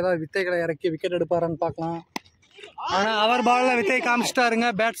பால்ல ஏதாவது வித்தைகளை இறக்கி விக்கெட் எடுப்பாரான்னு பார்க்கலாம். ஆனா அவர் பால்ல வித்தை காமிச்சிட்டாருங்க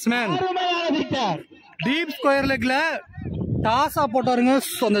பேட்ஸ்மேன். டீப் ஸ்கொயர் லெக்ல டாஸா போட்டாருங்க.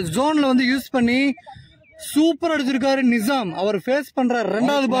 அந்த ஜோன்ல வந்து யூஸ் பண்ணி சூப்பர் அடிச்சிருக்காரு நிசாம். அவர் ஃபேஸ் பண்ற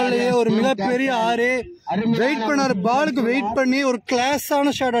 2வது பால்லயே ஒரு மிகப்பெரிய 6 வெயிட் பண்ணாரு. பாலுக்கு வெயிட் பண்ணி ஒரு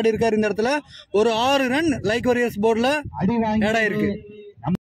கிளாஸான ஷாட் ஆடி இருக்காரு. இந்த இடத்துல ஒரு 6 ரன் லைக் வாரியர்ஸ் போர்ட்ல ஆட் ஆயிருக்கு.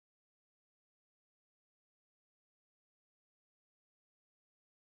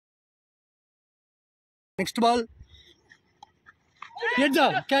 நெக்ஸ்ட் பால் எட்ஜா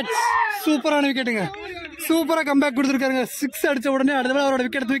கேட்ச். சூப்பரான விக்கெட்டுங்க. சூப்பரா கம்பேக் கொடுத்துருக்காருங்க. 6 அடிச்ச உடனே அடுத்த பால் அவரோட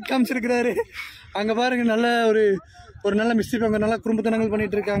விக்கெட் தூக்கி காமிச்சிருக்காரு. அங்க பாருங்க நல்ல ஒரு நல்ல மிஸ்டேக். அவங்க நல்லா குறும்புத்தனங்கள்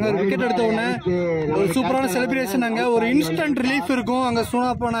பண்ணிட்டு இருக்காங்க. ஒரு விக்கெட் எடுத்த உடனே ஒரு சூப்பரான செலிப்ரேஷன். அங்க ஒரு இன்ஸ்டன்ட் ரிலீஃப் இருக்கும். அங்க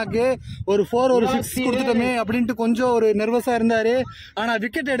சூனா பானாக்கு ஒரு 4 ஒரு 6 கொடுத்துட்டோமே அப்படின்ட்டு கொஞ்சம் ஒரு நர்வஸா இருந்தாரு. ஆனா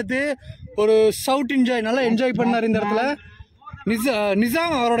விக்கெட் எடுத்து ஒரு சவுட் என்ஜாய் நல்லா என்ஜாய் பண்ணாரு இந்த இடத்துல.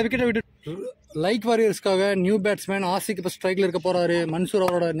 நிசாம் அவரோட விக்கெட்டை விட்டு லைக் வாரியர்ஸ்க்காக நியூ பேட்ஸ்மேன் ஆசிக் இப்போ ஸ்ட்ரைக்ல இருக்க போறாரு. மன்சூர்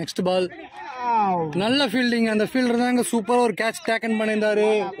அவரோட நெக்ஸ்ட் பால் நல்ல ஃபீல்டிங். அந்த ஃபீல்டர் தாங்க சூப்பராக ஒரு கேட்ச் டேக்கன் பண்ணியிருந்தாரு.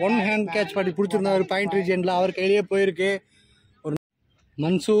 1 ஹேண்ட் கேட்ச் பாட்டி பிடிச்சிருந்தாரு பாயிண்ட் ரீஜியன்ல. அவர் கையிலேயே போயிருக்கு. ஒரு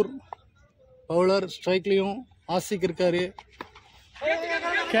மன்சூர் பவுலர் ஸ்ட்ரைக்லயும் ஆசிக் இருக்காரு.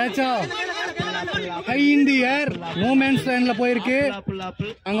 கேட்சா ஹை இன் தி ஏர் மூமெண்ட்ஸ் லைன்ல போயிருக்கு.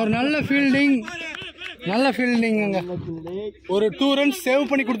 அங்க ஒரு நல்ல ஃபீல்டிங். அங்க ஒரு 2 ரன்ஸ் சேவ்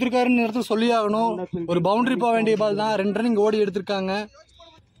பண்ணி கொடுத்துருக்காருன்னு இடத்துல சொல்லி ஆகணும். ஒரு பவுண்டரி போக வேண்டிய பால் தான். 2 ரன் இங்க ஓடி எடுத்திருக்காங்க.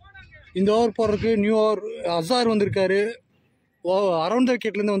 இந்த ஓவர் போடுறதுக்கு நியூ ஓவர் அசார் வந்திருக்காரு. Around the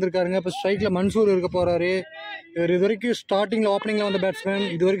விக்கெட்லேருந்து வந்திருக்காருங்க. இப்போ ஸ்ட்ரைக்கில் மன்சூர் இருக்க போகிறாரு. இவர் இது வரைக்கும் ஸ்டார்டிங்கில் ஓப்பனிங்கில் வந்த பேட்ஸ்மேன்.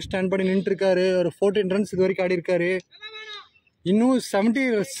 இது வரைக்கும் ஸ்டாண்ட் பண்ணி நின்றுருக்காரு. ஒரு 14 ரன்ஸ் இது வரைக்கும் ஆடி இருக்காரு. இன்னும்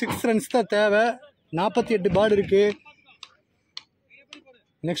 76 ரன்ஸ் தான் தேவை. 48 பால் இருக்குது.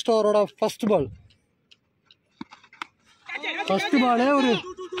 நெக்ஸ்ட் ஓவரோட ஃபர்ஸ்ட் பால் ஃபர்ஸ்ட் பாலே ஒரு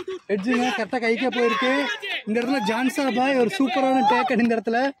எட்ஜுங்க கரெக்டாக கைக்கே போயிருக்கு. இந்த இடத்துல ஜான்சா பாய் ஒரு சூப்பரான டேக்கன். இந்த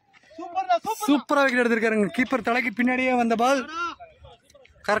இடத்துல சூப்பராக விக்கெட் எடுத்திருக்காருங்க. கீப்பர் தலைக்கு பின்னாடியே வந்த பால்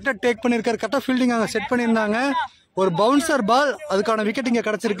கரெக்டாக டேக் பண்ணியிருக்காரு. கரெக்டாக ஃபீல்டிங் அங்கே செட் பண்ணியிருந்தாங்க. ஒரு பவுன்சர் பால், அதுக்கான விக்கெட் இங்கே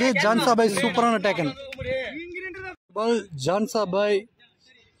கிடச்சிருக்கு. ஜான்சா பாய் சூப்பரான டேக்கன் பால். ஜான்சா பாய்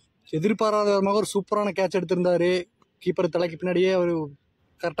எதிர்பாராத விதமாக ஒரு சூப்பரான கேட்ச் எடுத்திருந்தாரு. கீப்பர் தலைக்கு பின்னாடியே அவர்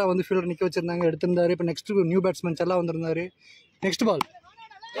கரெக்டாக வந்து ஃபீல்டர் நிற்க வச்சிருந்தாங்க, எடுத்திருந்தாரு. இப்போ நெக்ஸ்ட் நியூ பேட்ஸ்மேன்ஸ் எல்லாம் வந்திருந்தாரு. நெக்ஸ்ட் பால்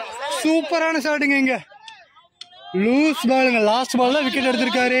சூப்பரான ஷாட்டுங்க. இங்கே லூஸ் பாலுங்க. லாஸ்ட் பால் தான் விக்கெட்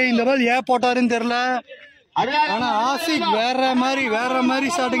எடுத்திருக்காரு. இந்த பால் ஏன் போட்டாருன்னு தெரியல. ஆனா ஆசிக் வேற மாதிரி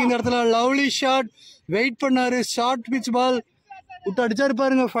ஷாட்டுங்க. இந்த இடத்துல லவ்லி ஷாட். வெயிட் பண்ணாரு. ஷார்ட் பிச் பால் விட்டு அடிச்சாரு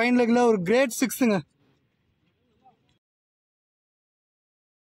பாருங்க. ஃபைன் லெக்ல ஒரு கிரேட் சிக்ஸுங்க.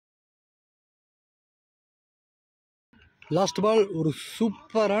 லாஸ்ட் பால் ஒரு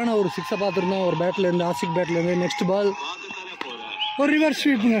சூப்பரான ஒரு சிக்ஸை பார்த்துருந்தோம் ஒரு பேட்ல இருந்து, ஆசிக் பேட்ல இருந்து. நெக்ஸ்ட் பால் ஒரு ரிவர்ஸ்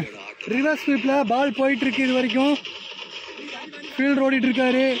ஸ்வீப்புங்க. ரிவர்ஸ் ஸ்வீப்ல பால் போயிட்டு இருக்கு. இது வரைக்கும் ஃபீல்டர் ஓடிட்டு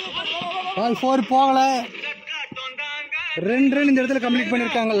இருக்காரு. பால் 4 போகல. 2 ரன் இந்த இடத்துல கம்ப்ளீட்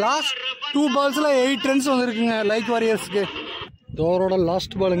பண்ணிருக்காங்க. Last 2 பால்ஸ்ல 8 runs வந்துருக்குங்க like வாரியர்ஸ்க்கு. தோரோட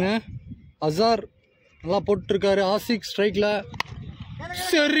லாஸ்ட் பாலுங்க. அசார் நல்லா போட்டுருக்காரு. ஆசிக் ஸ்ட்ரைக்ல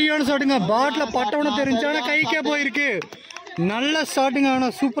சரியான ஷாட்டுங்க. பாட்ல பட்டவன தெரிஞ்சான கைக்கே போயிருக்கு. நல்ல ஷாட்டுங்க.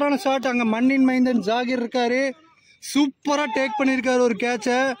 ஆனால் சூப்பரான ஷாட். அங்கே மண்ணின் மைந்தன் ஜாகிர் இருக்காரு. சூப்பரா டேக் பண்ணிருக்காரு ஒரு கேட்ச.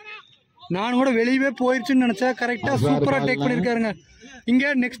 நான் கூட வெளியவே போயிருச்சுன்னு நினைச்சேன். கரெக்டா சூப்பரா டேக் பண்ணிருக்காருங்க.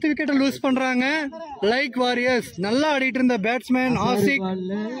 இங்க நெக்ஸ்ட் விக்கெட்டை லூஸ் பண்றாங்க லைக் வாரியர்ஸ். நல்லா ஆடிட்டு இருந்த பேட்ஸ்மேன் ஆசிக்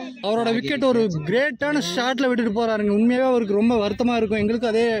அவரோட விக்கெட் ஒரு கிரேட்டான ஷாட்ல விட்டுட்டு போறாருங்க. உண்மையாவே அவருக்கு ரொம்ப வருத்தமா இருக்கும்.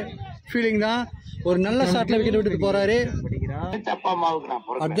 எங்களுக்கு அதே ஃபீலிங் தான். ஒரு நல்ல ஷாட்ல விக்கெட் விட்டுட்டு போறாரு.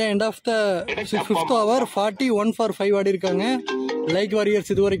 At the end of the 5th over 41 for 5 ஆடி இருக்காங்க லைக்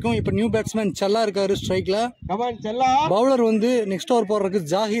வாரியர்ஸ் இது வரைக்கும். இப்ப நியூ பேட்ஸ்மேன் செல்லா இருக்காரு ஸ்ட்ரைக்ல. பவுலர் வந்து நெக்ஸ்ட் ஓவர்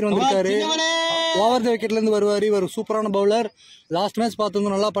போடுறதுக்கு ஜாகிர் வந்திருக்காரு. ஓவர் த விக்கெட்ல இருந்து வருவாரு. ஒரு சூப்பரான பவுலர். லாஸ்ட் மேட்ச்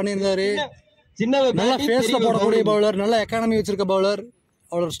பார்த்து நல்லா பண்ணியிருந்தாரு. நல்லா ஃபேஸ்ல போடக்கூடிய பவுலர். நல்ல எக்கானமி வச்சிருக்க பவுலர்.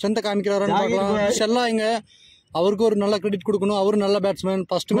 அவரோட ஸ்ட்ரென்த்தை காமிக்கிறாரான்னு பார்க்கலாம். செல்லா இங்க அவருக்கு ஒரு நல்ல கிரெடிட் கொடுக்கணும். அவரு நல்ல பேட்ஸ்மேன்.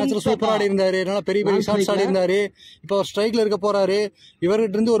 ஃபர்ஸ்ட் மேட்ச்ல சூப்பரா ஆடி இருந்தாரு. நல்லா பெரிய ஷாட்ஸ் ஆடி இருந்தாரு. இப்போ ஸ்ட்ரைக்ல இருக்க போறாரு.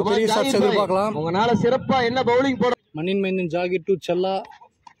 இவர்கிட்ட இருந்து ஒரு பெரிய ஷாட்ஸ் எதிர்பார்க்கலாம். உங்களால சிறப்பா என்ன பவுலிங் போட. மண்ணின் மைந்தன் ஜாகிர் டு செல்லா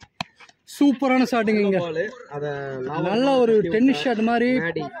சூப்பரான ஷாட்டிங். இங்க நல்ல ஒரு டென்னிஸ் ஷாட் மாதிரி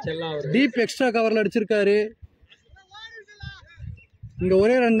டீப் எக்ஸ்ட்ரா கவர்ல அடிச்சிருக்காரு. இங்க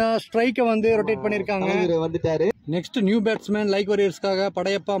ஒரே ரன் தான். ஸ்ட்ரைக்கை வந்து ரொட்டேட் பண்ணிருக்காங்க. Next new batsman like வாரியர்ஸ்க்காக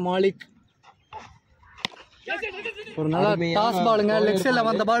Padayappa Malik. ஒரு நல்ல டாஸ் பாலுங்க. லெக் சைட்ல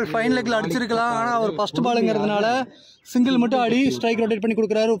வந்த பால் ஃபைன் லெக்ல அடிச்சிருக்கலாம். ஆனா அவர் ஃபர்ஸ்ட் பாலுங்கிறதுனால சிங்கிள் மட்டும் ஆடி ஸ்ட்ரைக் ரொட்டேட் பண்ணி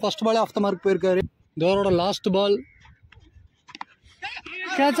கொடுக்குறாரு. ஃபர்ஸ்ட் பாலே ஆஃப் த மார்க் போயிருக்காரு. இதோட லாஸ்ட் பால்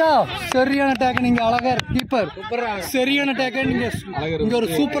கேட்சா. சரியான டேக்கன் இங்க அழகர் கீப்பர். சரியான டேக்கன். இங்க ஒரு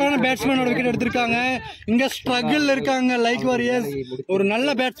சூப்பரான பேட்ஸ்மேனோட விக்கெட் எடுத்திருக்காங்க. இங்க ஸ்ட்ரகிள் இருக்காங்க லைக் வாரியர்ஸ். ஒரு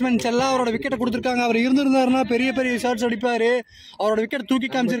நல்ல பேட்ஸ்மேன் செல்லா அவரோட விக்கெட்டை கொடுத்திருக்காங்க. அவர் இருந்திருந்தாருன்னா பெரிய ஷாட்ஸ் அடிப்பாரு. அவரோட விக்கெட் தூக்கி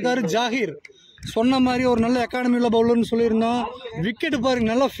காமிச்சிருக்காரு ஜாகிர். சொன்ன மாதிரி ஒரு நல்ல எக்கானமி உள்ள பவுலர்னு சொல்லியிருந்தோம். விக்கெட் பாருங்க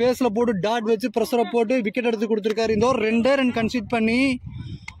நல்லா ஃபேஸ்ல போட்டு டாட் வச்சு ப்ரெஷரை போட்டு விக்கெட் எடுத்து கொடுத்திருக்காரு. இந்த ஒரு 2 ரன் கன்சீட் பண்ணி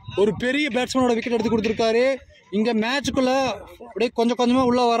ஒரு பெரிய பேட்ஸ்மேனோட விக்கெட் எடுத்து கொடுத்திருக்காரு. இங்க மேட்சுக்குள்ள அப்படியே கொஞ்சமா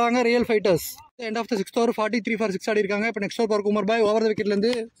உள்ள வராங்க real fighters. End of the 6th over 43 for 6 ஆடி இருக்காங்க. இப்போ next over Umar bye over the விக்கெட்ல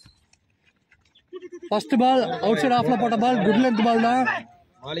இருந்து ஃபர்ஸ்ட் பால் அவுட் சைட் ஆஃப்ல போட்ட பால். குட் லென்த் பால் தான்.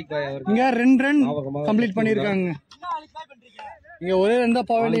 இங்க 2 ரன் கம்ப்ளீட் பண்ணிருக்காங்க. இங்க ஒரே ரன் தான்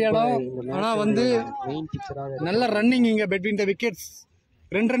போக வேண்டிய இடம். ஆனா வந்து நல்ல ரன்னிங் இங்க பெட்வீன் த விக்கெட்ஸ்.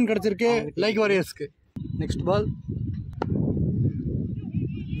 2 ரன் கிடைச்சிருக்கு லைக் வாரியர்ஸ்க்கு. நெக்ஸ்ட் பால்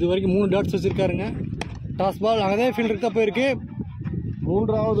இது வரைக்கும் 3 டாட்ஸ் வச்சிருக்காருங்க. டாஸ் பால் அதே ஃபீல்டருக்கு தான் போயிருக்கு.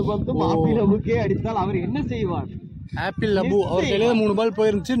 3வது பந்து ஆப்பிள் லபுக்கே அடித்தால் அவர் என்ன செய்வார்? ஆப்பிள் லபு அவர் கையில 3 பால்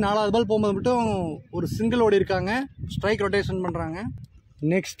போயிருந்துச்சு. 4வது பால் போகும்போது மட்டும் ஒரு சிங்கிள் ஓடி இருக்காங்க. ஸ்ட்ரைக் ரொட்டேஷன் பண்றாங்க.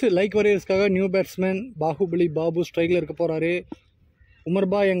 Next like வாரியர்ஸ்க்காக new batsman Baahubali Babu ஸ்ட்ரைக்ல இருக்க போறாரு. உமர்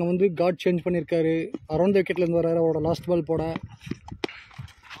பாய் அங்கே வந்து காட் சேஞ்ச் பண்ணியிருக்காரு. அரௌண்ட் விக்கெட்ல இருந்து வர்றாரு. அவரோட லாஸ்ட் பால் போட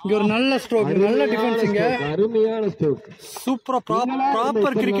இங்க ஒரு நல்ல ஸ்ட்ரோக். நல்ல டிஃபென்ஸ். இங்க அருமையான ஸ்ட்ரோக். சூப்பரா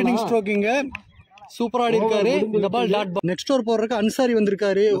ப்ராப்பர் கிரிக்கெட்டிங் ஸ்ட்ரோக். இங்க சூப்பரா ஆடி இருக்காரு. இந்த பால் டாட் பால். நெக்ஸ்ட் ஓவர் போறதுக்கு அன்சாரி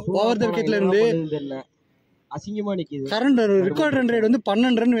வந்திருக்காரு ஓவர் த விக்கெட்ல இருந்து. அசிங்கமா நிக்குது. கரண்ட் ரெக்கார்ட் ரன் ரேட் வந்து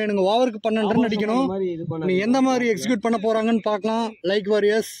 12 ரன் வேணுங்க. ஓவருக்கு 12 ரன் அடிக்கணும். நீ எந்த மாதிரி எக்ஸிக்யூட் பண்ண போறாங்கன்னு பார்க்கலாம் லைக்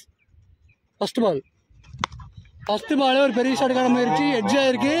வாரியர்ஸ். ஃபர்ஸ்ட் பாலே ஒரு பெரிய ஷாட் காணமாயிருச்சு. எட்ஜ்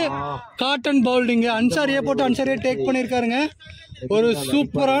ஆயிருக்கு. Cotton bowling. அன்சாரியே போட்டு அன்சாரியே டேக் பண்ணிருக்காருங்க. ஒரு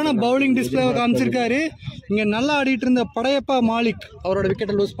சூப்பரான பவுலிங் டிஸ்பிளே காமிச்சிருக்காரு. இங்க நல்லா ஆடிட்டு இருந்த படையப்பா மாலிக் அவரோட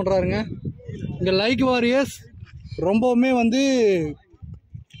விக்கெட்டை லூஸ் பண்றாருங்க. இங்க லைக் வாரியர்ஸ் ரொம்பவுமே வந்து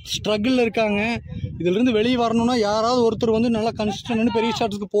ஸ்ட்ரகிள் இருக்காங்க. இதிலிருந்து வெளியே வரணும்னா யாராவது ஒருத்தர் வந்து நல்லா கன்சிஸ்டன்ட் பெரிய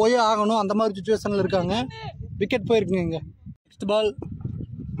ஷாட்ஸ்க்கு போயே ஆகணும். அந்த மாதிரி சுச்சுவேஷனில் இருக்காங்க. விக்கெட் போயிருக்குங்க. இங்கே நெக்ஸ்ட் பால்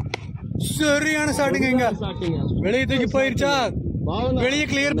சரியான ஷாட்டுங்க. இங்கே வெளியே தூக்கி போயிருச்சா, வெளியே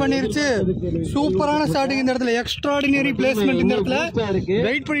கிளியர் பண்ணிருச்சு. சூப்பரான ஸ்டார்டிங் இந்த இடத்துல. எக்ஸ்ட்ராடினரி பிளேஸ்மெண்ட் இந்த இடத்துல.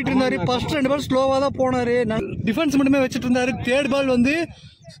 வெயிட் பண்ணிட்டு இருந்தாரு. ஃபர்ஸ்ட் 2 பால் ஸ்லோவா தான் போனாரு. டிஃபென்ஸ் மட்டுமே வச்சுட்டு இருந்தாரு. தேர்ட் பால் வந்து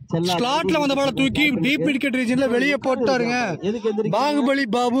ஸ்லாட்ல வந்த பால தூக்கி டீப் விக்கெட் ரீஜன்ல வெளியே போட்டாருங்க. பாகுபலி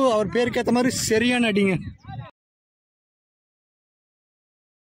பாபு அவர் பேருக்கு ஏத்த மாதிரி சரியான அடிங்க.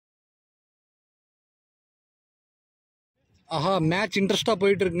 ஆஹா, மேட்ச் இன்ட்ரெஸ்டா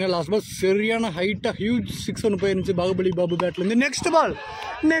போயிட்டு இருக்குங்க. லாஸ்ட் பால் சரியான ஹைட்டா ஹியூஜ் 6 ஒன்று போயிருந்துச்சு பாகுபலி பாபு பேட்ல இருந்து. நெக்ஸ்ட் பால்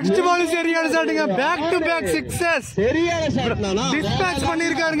சரியான ஷாட்டுங்க. Back to back sixes. Dispatch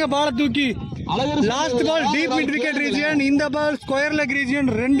பண்ணிருக்காருங்க பால தூக்கி. Last ball deep mid wicket region, இந்த பால் ஸ்கொயர் லெக்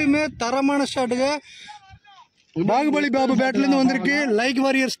ரீஜியன். ரெண்டுமே தரமான ஷாட்டுங்க. பாகுபலி பாபு பேட்ல இருந்து வந்திருக்கு லைக்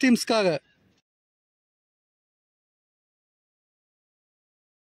வாரியர்ஸ் டீம்ஸ்க்காக.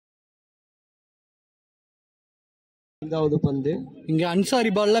 இங்க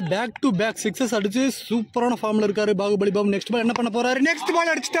அன்சாரி பால்ல பேக் டு பேக் சிக்ஸஸ் அடிச்சு சூப்பரான ஃபார்ம்ல இருக்காரு பாகுபலி பாபு. நெக்ஸ்ட் பால் என்ன பண்ண போறாரு? நெக்ஸ்ட்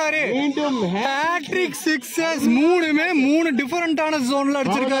பால் அடிச்சிட்டாரு. Hat-trick sixes. மூணுமே 3 டிஃபரண்டான ஜோன்ல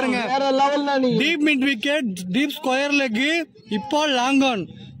அடிச்சிருக்காருங்க. Deep mid wicket, deep square leg, இப்போ லாங் ஆன்.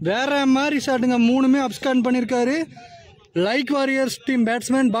 வேற மாதிரி ஷாட்டுங்க. மூணுமே அப்ஸ்கான் பண்ணிருக்காரு like warriors team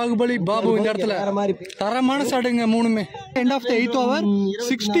batsman Baahubali Babu. இந்த இடத்துல தரமான ஷாட்டுங்க மூணுமே. End of the 8th over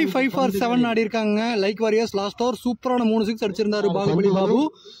 65 for 7 ஆடி இருக்காங்க லைக் வாரியர்ஸ். லாஸ்ட் ஓவர் சூப்பரான 3 6 அடிச்சிருந்தாரு பாகுபலி பாபு.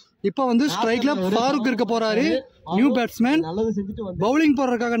 இப்போ வந்து ஸ்ட்ரைக்ல ஃபாரூக் இருக்க போறாரு, நியூ பேட்ஸ்மேன். பவுலிங்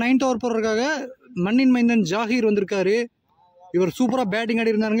போடுறதுக்காக 9th ஓவர் போடுறதுக்காக மண்ணின் மைந்தன் ஜாகிர் வந்திருக்காரு. இவர் சூப்பரா பேட்டிங்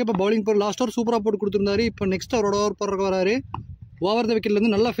ஆடி இருந்தாருங்க. இப்போ பவுலிங் போட லாஸ்ட் ஓவர் சூப்பரா போட்டு கொடுத்திருந்தாரு. இப்போ நெக்ஸ்ட் அவரோட ஓவர் போடுறதுக்கு வராரு. ஓவர் த விக்கெட்ல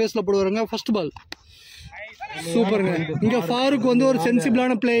இருந்து நல்லா ஃபேஸ்ல போடுவாருங்க. ஃபர்ஸ்ட் பால் சூப்பருங்க. இங்க ஃபாரூக் வந்து ஒரு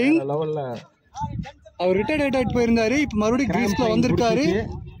சென்சிபிளான பிளேயிங். அவர் ரிட்டையர்ட் ஆயிட்டு போயிருந்தாரு. இப்ப மறுபடியும் கிரீஸ்ல வந்திருக்காரு.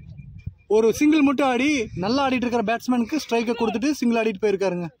 ஒரு சிங்கிள் மட்டும் ஆடி நல்லா ஆடிட்டு இருக்கிற பேட்ஸ்மேனுக்கு ஸ்ட்ரைக்கை கொடுத்துட்டு சிங்கிள் ஆடிட்டு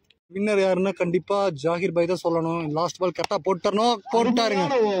போயிருக்காருங்க. வின்னர் யாருன்னா கண்டிப்பா ஜாகிர் பாய் தான் சொல்லணும். லாஸ்ட் பால் கரெக்டா போட்டாருங்க.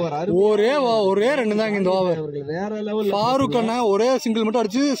 ஒரே 2 தாங்க இந்த ஓவர். ஃபாரூக் அண்ணா ஒரே சிங்கிள் மட்டும்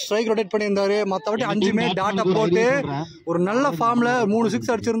அடிச்சு ஸ்ட்ரைக் ரொட்டேட் பண்ணியிருந்தாரு. மற்றபடி 5மே டாட்டா போட்டு ஒரு நல்ல ஃபார்ம்ல 3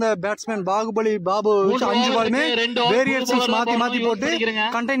 6 அடிச்சிருந்த பேட்ஸ்மேன் பாகுபலி பாபு 5 பாலுமே வேரியேஷன்ஸ் மாத்தி போட்டு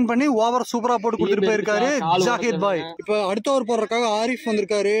கண்டெயின் பண்ணி ஓவர் சூப்பரா போட்டு கொடுத்துட்டு போயிருக்காரு ஜாகிர் பாய். இப்ப அடுத்த ஓவர் போடுறதுக்காக ஆரிஃப்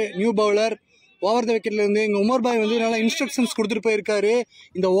வந்திருக்காரு, நியூ பவுலர். ஓவர் த விக்கெட்ல இருந்து இங்க உமர் பாய் வந்து நல்லா இன்ஸ்ட்ரக்ஷன்ஸ் கொடுத்துட்டு போயிருக்காரு.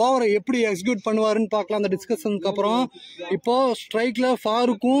 இந்த ஓவரை எப்படி எக்ஸிக்யூட் பண்ணுவாருன்னு பார்க்கலாம் அந்த டிஸ்கஷனுக்கு அப்புறம். இப்போ ஸ்ட்ரைக்ல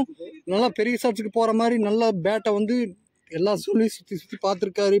ஃபாரூக்கும் நல்லா பெரிய ஷாட்ஸ்க்கு போற மாதிரி நல்ல பேட்டை வந்து எல்லா சூழ்நிலையும் சுத்தி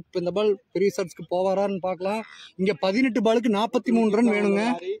பார்த்துருக்காரு. இப்போ இந்த பால் பெரிய ஷாட்ஸ்க்கு போவாரான்னு பார்க்கலாம். இங்க 18 பாலுக்கு 43 ரன் வேணுங்க.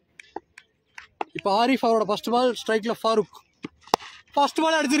 இப்போ ஆரிஃப் அவரோட first ball, ஸ்ட்ரைக்ல Farooq first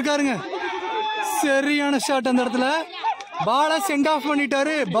ball அடிச்சிருக்காருங்க. சரியான ஷாட். அந்த இடத்துல பாலை சென்ட் ஆஃப்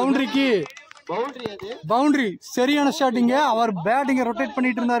பண்ணிட்டாரு பவுண்டரிக்கு. பவுண்டரி சரியான ஷாட்டிங்க. அவர் பேட்டிங்க ரொட்டேட்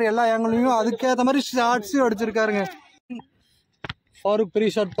பண்ணிட்டு இருந்தாரு எல்லா ஆங்கிளையும். அதுக்கேற்ற மாதிரி ஷாட்ஸ் அடிச்சிருக்காருங்க. ஃபாரூக்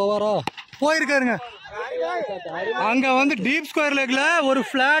பெரிய ஷாட் போவாரா? போயிருக்காருங்க. அங்க வந்து டீப் ஸ்கொயர் லெக்ல ஒரு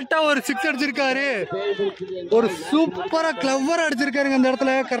பிளாட்டா ஒரு 6 அடிச்சிருக்காரு. ஒரு சூப்பரா கிளவரா அடிச்சிருக்காருங்க. அந்த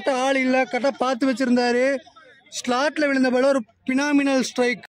இடத்துல கரெக்டா ஆள் இல்ல, கரெக்டா பார்த்து வச்சிருந்தாரு. ஸ்லாட்ல விழுந்த பால் ஒரு பினாமினல்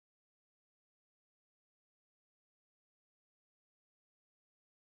ஸ்ட்ரைக்.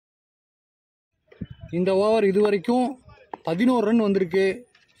 இந்த ஓவர் இது வரைக்கும் 11 ரன் வந்திருக்கு.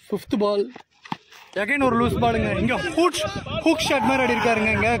 5th பால் எகைன் ஒரு லூஸ் பாலுங்க. இங்க ஹூக் ஷாட் மாதிரி ஆடி இருக்காருங்க.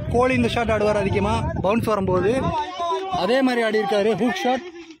 இங்க கோலி இந்த ஷாட் ஆடுவார் அதிகமா பவுன்ஸ் வரும்போது, அதே மாதிரி ஆடி இருக்காரு ஹூக் ஷாட்.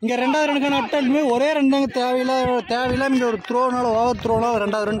 இங்க 2வது ரனுக்கான அட்டாலுமே ஒரே ரன் தாங்க தேவையில்லை. இங்க ஒரு த்ரோனால ஓவர் த்ரோனால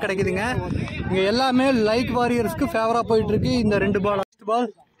 2வது ரன் கிடைக்குதுங்க. இங்க எல்லாமே லைக் வாரியர்ஸ்க்கு ஃபேவரா போயிட்டு இருக்கு இந்த 2 பால். பால்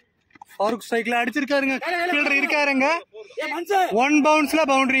ஃபாரூக் ஸ்ட்ரைக்ல அடிச்சிருக்காருங்க. ஃபீல்டர் இருக்காருங்க. 1 பவுன்ஸ்ல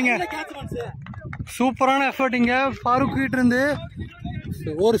பவுண்டரிங்க. சூப்பரான எஃபர்ட் இங்க ஃபாரூக் கிட்ட இருந்து.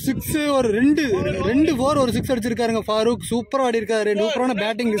 ஒரு 6 ஒரு 2 4 ஒரு 6 அடிச்சிருக்காருங்க ஃபாரூக். சூப்பரா ஆடி இருக்காரு. சூப்பரான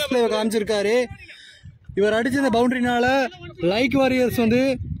பேட்டிங் டிஸ்பிளே காமிச்சிருக்காரு. இவர் அடிச்ச இந்த பவுண்டரினால லைக் வாரியர்ஸ் வந்து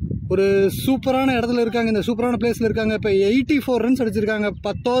ஒரு சூப்பரான இடத்துல இருக்காங்க, இந்த சூப்பரான பிளேஸ்ல இருக்காங்க. இப்போ 84 ரன்ஸ் அடிச்சிருக்காங்க.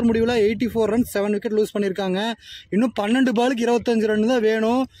 10 ஓவர் முடிவில் 84 ரன்ஸ், 7 விக்கெட் லூஸ் பண்ணியிருக்காங்க. இன்னும் 12 பாலுக்கு 25 ரன் தான்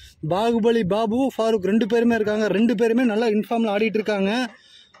வேணும். பாகுபலி பாபு ஃபாரூக் 2 பேருமே இருக்காங்க. 2 பேருமே நல்லா இன்ஃபார்ம்ல ஆடிட்டு இருக்காங்க.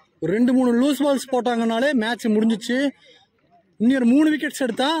 ஒரு 2-3 லூஸ் பால்ஸ் போட்டாங்கனாலே மேட்ச் முடிஞ்சிச்சு. இன்னொரு 3 விக்கெட்ஸ்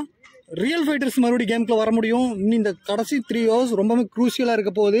எடுத்தா ரியல் ஃபைட்டர்ஸ் மறுபடியும் கேம்குள்ள வர முடியும். இன்னும் இந்த கடைசி 3 ஓவர்ஸ் ரொம்பவே க்ரூஷியலாக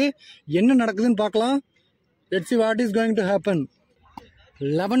இருக்க போகுது. என்ன நடக்குதுன்னு பார்க்கலாம். Let's see what is going to happen.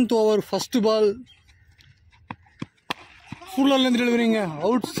 11th over first ball ஃபுல்லர்லேருந்து டெலிவரிங்க.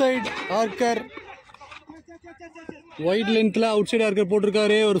 Out side ஆர்க்கர் white லென்த்தில் அவுட் சைடாக இருக்க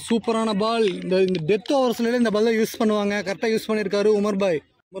போட்டிருக்காரு. ஒரு சூப்பரான பால். இந்த டெத் ஓவர்ஸ்ல இந்த பால் யூஸ் பண்ணுவாங்க. கரெக்டாக யூஸ் பண்ணியிருக்காரு உமர் பாய்.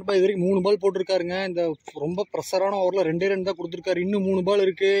 உமர் பாய் இது வரைக்கும் 3 பால் போட்டிருக்காருங்க. இந்த ரொம்ப ப்ரெஷரான ஓவரில் 2 ரன் தான் கொடுத்துருக்காரு. இன்னும் 3 பால்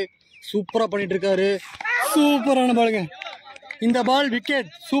இருக்கு. சூப்பராக பண்ணிட்டு இருக்காரு. சூப்பரான பாலுங்க. இந்த பால் விக்கெட்.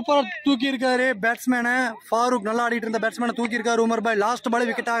 சூப்பராக தூக்கி இருக்காரு பேட்ஸ்மேனை. ஃபாரூக் நல்லா ஆடிட்டு இருந்த பேட்ஸ்மேனை தூக்கி இருக்காரு உமர் பாய். லாஸ்ட் பால்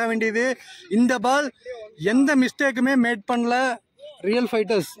விக்கெட் ஆக வேண்டியது. இந்த பால் எந்த மிஸ்டேக்குமே மேட் பண்ணல. ரியல்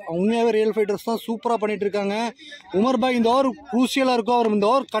ஃபைட்டர்ஸ் உண்மையாகவே ரியல் ஃபைட்டர்ஸ் தான் சூப்பராக பண்ணிட்டு இருக்காங்க. உமர் பாய் இந்த ஓவர் குரூசியலாக இருக்கும். அவர் இந்த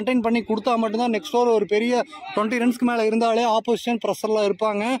ஓவர் கண்டெயின் பண்ணி கொடுத்தா மட்டும்தான் நெக்ஸ்ட் ஓவர் ஒரு பெரிய 20 ரன்ஸ்க்கு மேலே இருந்தாலே ஆப்போசிஷன் ப்ரெஷரில்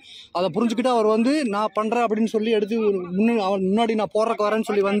இருப்பாங்க. அதை புரிஞ்சுக்கிட்டு அவர் வந்து நான் பண்ணுறேன் அப்படின்னு சொல்லி எடுத்து முன்னாடி நான் போடுறக்கு வரேன்னு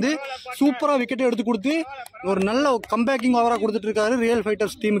சொல்லி வந்து சூப்பராக விக்கெட்டை எடுத்து கொடுத்து ஒரு நல்ல கம்பேக்கிங் ஓவராக கொடுத்துட்டு இருக்காரு ரியல்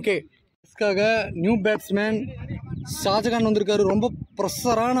ஃபைட்டர்ஸ் டீமுக்கே. இதுக்காக நியூ பேட்ஸ்மேன் ஷாஜகான் வந்திருக்காரு. ரொம்ப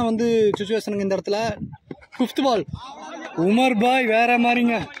ப்ரெஷரான வந்து சுச்சுவேஷனுங்க இந்த இடத்துல. 5th பால் உமர் பாய் வேற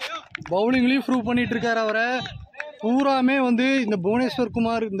மாதிரிங்க. பவுலிங்லேயும் ப்ரூவ் பண்ணிட்டு இருக்காரு. அவரை பூராமே வந்து இந்த புவனேஸ்வர்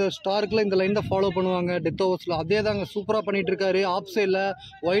குமார் இந்த ஸ்டார்க்கில் இந்த லைன் தான் ஃபாலோ பண்ணுவாங்க டெத் ஓவர்ஸில். அதே தாங்க சூப்பராக பண்ணிட்டு இருக்காரு. ஆஃப் சைடில்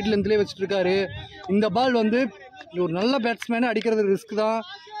ஒயிட் லென்த்லேயே வச்சுட்டு இருக்காரு. இந்த பால் வந்து ஒரு நல்ல பேட்ஸ்மேனை அடிக்கிறது ரிஸ்க் தான்.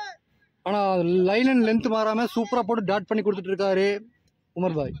 ஆனால் லைன் அண்ட் லென்த் மாறாமல் சூப்பராக போட்டு டாட் பண்ணி கொடுத்துட்டு இருக்காரு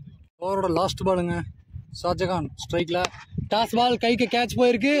உமர் பாய். ஓவரோட லாஸ்ட் பாலுங்க. ஷாஜகான் ஸ்ட்ரைக்கில் டாஸ் பால் கைக்கு கேட்ச்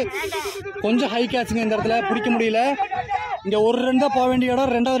போயிருக்கு. கொஞ்சம் ஹை கேட்சுங்க இந்த இடத்துல பிடிக்க முடியல. இங்கே 1 ரன் தான் போக வேண்டிய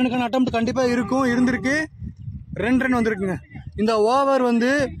இடம். 2வது ரனுக்கான அட்டெம்ப்ட் கண்டிப்பாக இருந்திருக்கு. 2 ரன் வந்திருக்குங்க. இந்த ஓவர்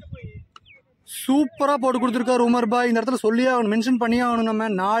வந்து சூப்பராக போட்டு கொடுத்துருக்காரு உமர் பாய். இந்த இடத்துல சொல்லியே ஆகணும், மென்ஷன் பண்ணியே ஆகணும். நம்ம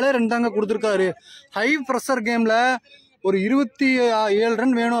 4 ரன் தாங்க கொடுத்துருக்காரு. ஹை ப்ரெஷர் கேமில் ஒரு 27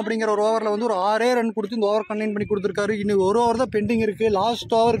 ரன் வேணும் அப்படிங்கிற ஒரு ஓவரில் வந்து ஒரு 6 ரன் கொடுத்து இந்த ஓவர் கண்டெயின் பண்ணி கொடுத்துருக்காரு. இன்னும் ஒரு ஓவர் தான் பெண்டிங் இருக்குது.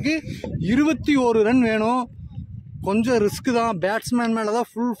 லாஸ்ட் ஓவருக்கு 21 ரன் வேணும். கொஞ்சம் ரிஸ்க்கு தான். பேட்ஸ்மேன் மேலே தான்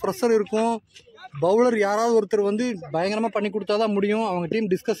ஃபுல் ப்ரெஷர் இருக்கும். பவுலர் யாராவது ஒருத்தர் வந்து பயங்கரமாக பண்ணி கொடுத்தா தான் முடியும். அவங்க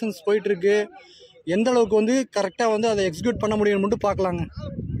டீம் டிஸ்கஷன்ஸ் போயிட்டுருக்கு. எந்த அளவுக்கு வந்து கரெக்டாக வந்து அதை எக்ஸிக்யூட் பண்ண முடியும்னு மட்டும் பார்க்கலாங்க.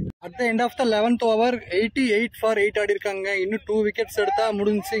 At the end of the 11th over 88 for 8 ஆடி இருக்காங்க. இன்னும் 2 விக்கெட்ஸ் எடுத்தா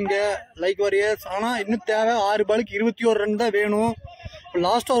முடிஞ்சு இங்கே லைக் வாரியர்ஸ். ஆனால் இன்னும் தேவை 6 பாலுக்கு 21 ரன் தான் வேணும்.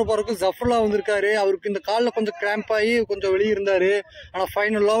 லாஸ்ட் ஓவர் போகிறதுக்கு ஜஃப்ருல்லா வந்திருக்காரு. அவருக்கு இந்த காலில் கொஞ்சம் கிராம்ப் ஆகி கொஞ்சம் வெளியே இருந்தார். ஆனால்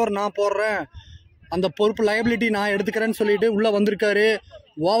ஃபைனல் ஓவர் நான் போடுறேன், அந்த பொறுப்பு லயபிலிட்டி நான் எடுத்துக்கிறேன்னு சொல்லிட்டு உள்ளே வந்திருக்காரு.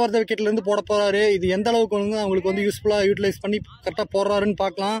 ஓவர் த விக்கெட்லேருந்து போட போகிறாரு. இது எந்த அளவுக்கு வந்து அவங்களுக்கு வந்து யூஸ்ஃபுல்லாக யூட்டிலைஸ் பண்ணி கரெக்டாக போடுறாருன்னு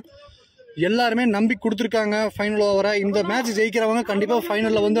பார்க்கலாம். எல்லாருமே நம்பி கொடுத்துருக்காங்க ஃபைனல் ஓவரை. இந்த மேட்ச் ஜெயிக்கிறவங்க கண்டிப்பாக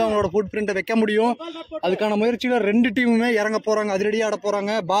ஃபைனலில் வந்து அவங்களோட ஃபுட் பிரிண்ட்டை வைக்க முடியும். அதுக்கான முயற்சியில் 2 டீமுமே இறங்க போகிறாங்க, அதிரடியாக ஆட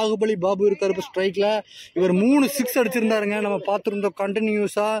போகிறாங்க. பாகுபலி பாபு இருக்காரு இப்போ ஸ்ட்ரைக்கில். இவர் 3 6 அடிச்சிருந்தாருங்க. நம்ம பார்த்துருந்தோம்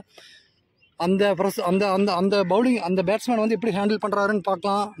கண்டினியூஸாக. அந்த பவுலிங் அந்த பேட்ஸ்மேன் வந்து எப்படி ஹேண்டில் பண்ணுறாருன்னு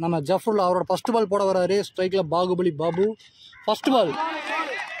பார்க்கலாம். நம்ம ஜஃப்ருல்லா அவரோட ஃபர்ஸ்ட் பால் போட வராரு ஸ்ட்ரைக்கில். பாகுபலி பாபு ஃபர்ஸ்ட் பால்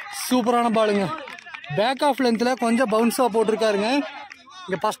சூப்பரான பாலுங்க. பேக் ஆஃப் லென்த்தில் கொஞ்சம் பவுன்ஸாக போட்டிருக்காருங்க.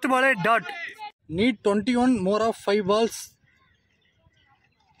 இங்கே ஃபர்ஸ்ட் பாலே dot. NEET 21 more of 5 balls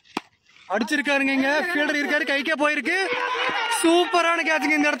அடிச்சிருக்காருங்க. இங்கே ஃபீல்டர் இருக்காரு, கைக்கே போயிருக்கு. சூப்பரான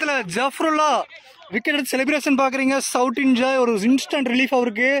கேட்சுங்க இந்த இடத்துல. ஜஃப்ருல்லா விக்கெட் எடுத்து செலிப்ரேஷன் பார்க்குறீங்க. சவுட் என்ஜாய், ஒரு இன்ஸ்டன்ட் ரிலீஃப்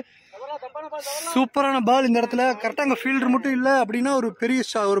அவருக்கு. சூப்பரான பால் இந்த இடத்துல. கரெக்டாக அங்கே ஃபீல்டர் மட்டும் இல்லை அப்படின்னா ஒரு பெரிய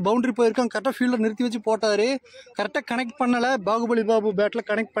ஒரு பவுண்டரி போயிருக்காங்க. கரெக்டாக ஃபீல்டர் நிறுத்தி வச்சு போட்டார். கரெக்டாக கனெக்ட் பண்ணலை. பாகுபலி பாபு பேட்டில்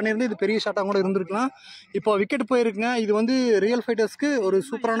கனெக்ட் பண்ணியிருந்து இது பெரிய ஷாட்டாக கூட இருந்திருக்கலாம். இப்போ விக்கெட் போயிருக்குங்க. இது வந்து ரியல் ஃபைட்டர்ஸ்க்கு ஒரு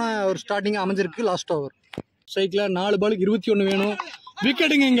சூப்பரான ஒரு ஸ்டார்டிங் அமைஞ்சிருக்கு. லாஸ்ட் ஓவர் ஸ்ட்ரைக்கில் 4 பாலுக்கு 21 வேணும்.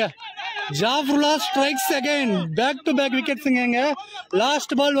 விக்கெட்டுங்க இங்கே. ஜாஃப்ருல்லா strikes again. Back to back விக்கெட்ஸுங்க.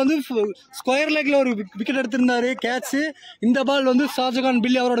 Last ball வந்து ஸ்கொயர் லெக்ல ஒரு விக்கெட் எடுத்திருந்தாரு, கேட்ச். இந்த பால் வந்து ஷாஜகான்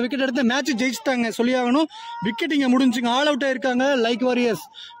பில்லி அவரோட விக்கெட் எடுத்து மேட்ச் ஜெயிச்சிட்டாங்க சொல்லி ஆகணும். விக்கெட் இங்கே முடிஞ்சுங்க. ஆல் அவுட் ஆயிருக்காங்க லைக் வாரியர்ஸ்.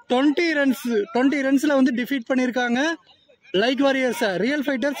 20 ரன்ஸ்ல வந்து டிஃபீட் பண்ணியிருக்காங்க லைக் வாரியர்ஸ். ரியல்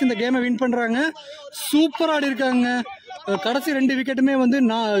ஃபைட்டர்ஸ் இந்த கேமை வின் பண்றாங்க. சூப்பராக ஆடி இருக்காங்க. கடைசி 2 விக்கெட்டுமே வந்து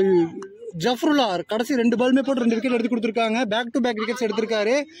ஜஃப்ருல்லா கடைசி 2 பாலுமே போட்டு 2 விக்கெட் எடுத்து கொடுத்துருக்காங்க. பேக் டு பேக் விக்கெட்ஸ்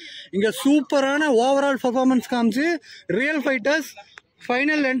எடுத்திருக்காரு. இங்கே சூப்பரான ஓவரால் பர்ஃபார்மன்ஸ் காமிச்சு ரியல் ஃபைட்டர்ஸ்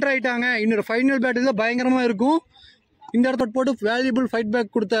ஃபைனல் என்டர் ஆயிட்டாங்க. இன்னொரு ஃபைனல் பேட்டில் பயங்கரமாக இருக்கும். இந்த இடத்துல போட்டு வேல்யூபிள் ஃபைட்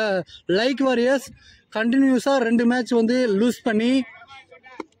பேக் கொடுத்த லைக் வாரியர்ஸ் கண்டினியூஸாக 2 மேட்ச் வந்து லூஸ் பண்ணி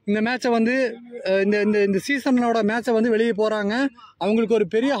இந்த மேட்சை வந்து இந்த சீசனோட மேட்சை வந்து வெளியே போகிறாங்க. அவங்களுக்கு ஒரு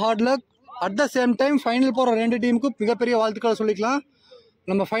பெரிய hard luck. At the same time final போகிற 2 டீமுக்கும் மிகப்பெரிய வாழ்த்துக்களை சொல்லிக்கலாம்.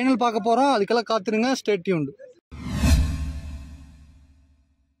 நம்ம ஃபைனல் பார்க்க போகிறோம். அதுக்கெல்லாம் காத்துருங்க. Stay tuned.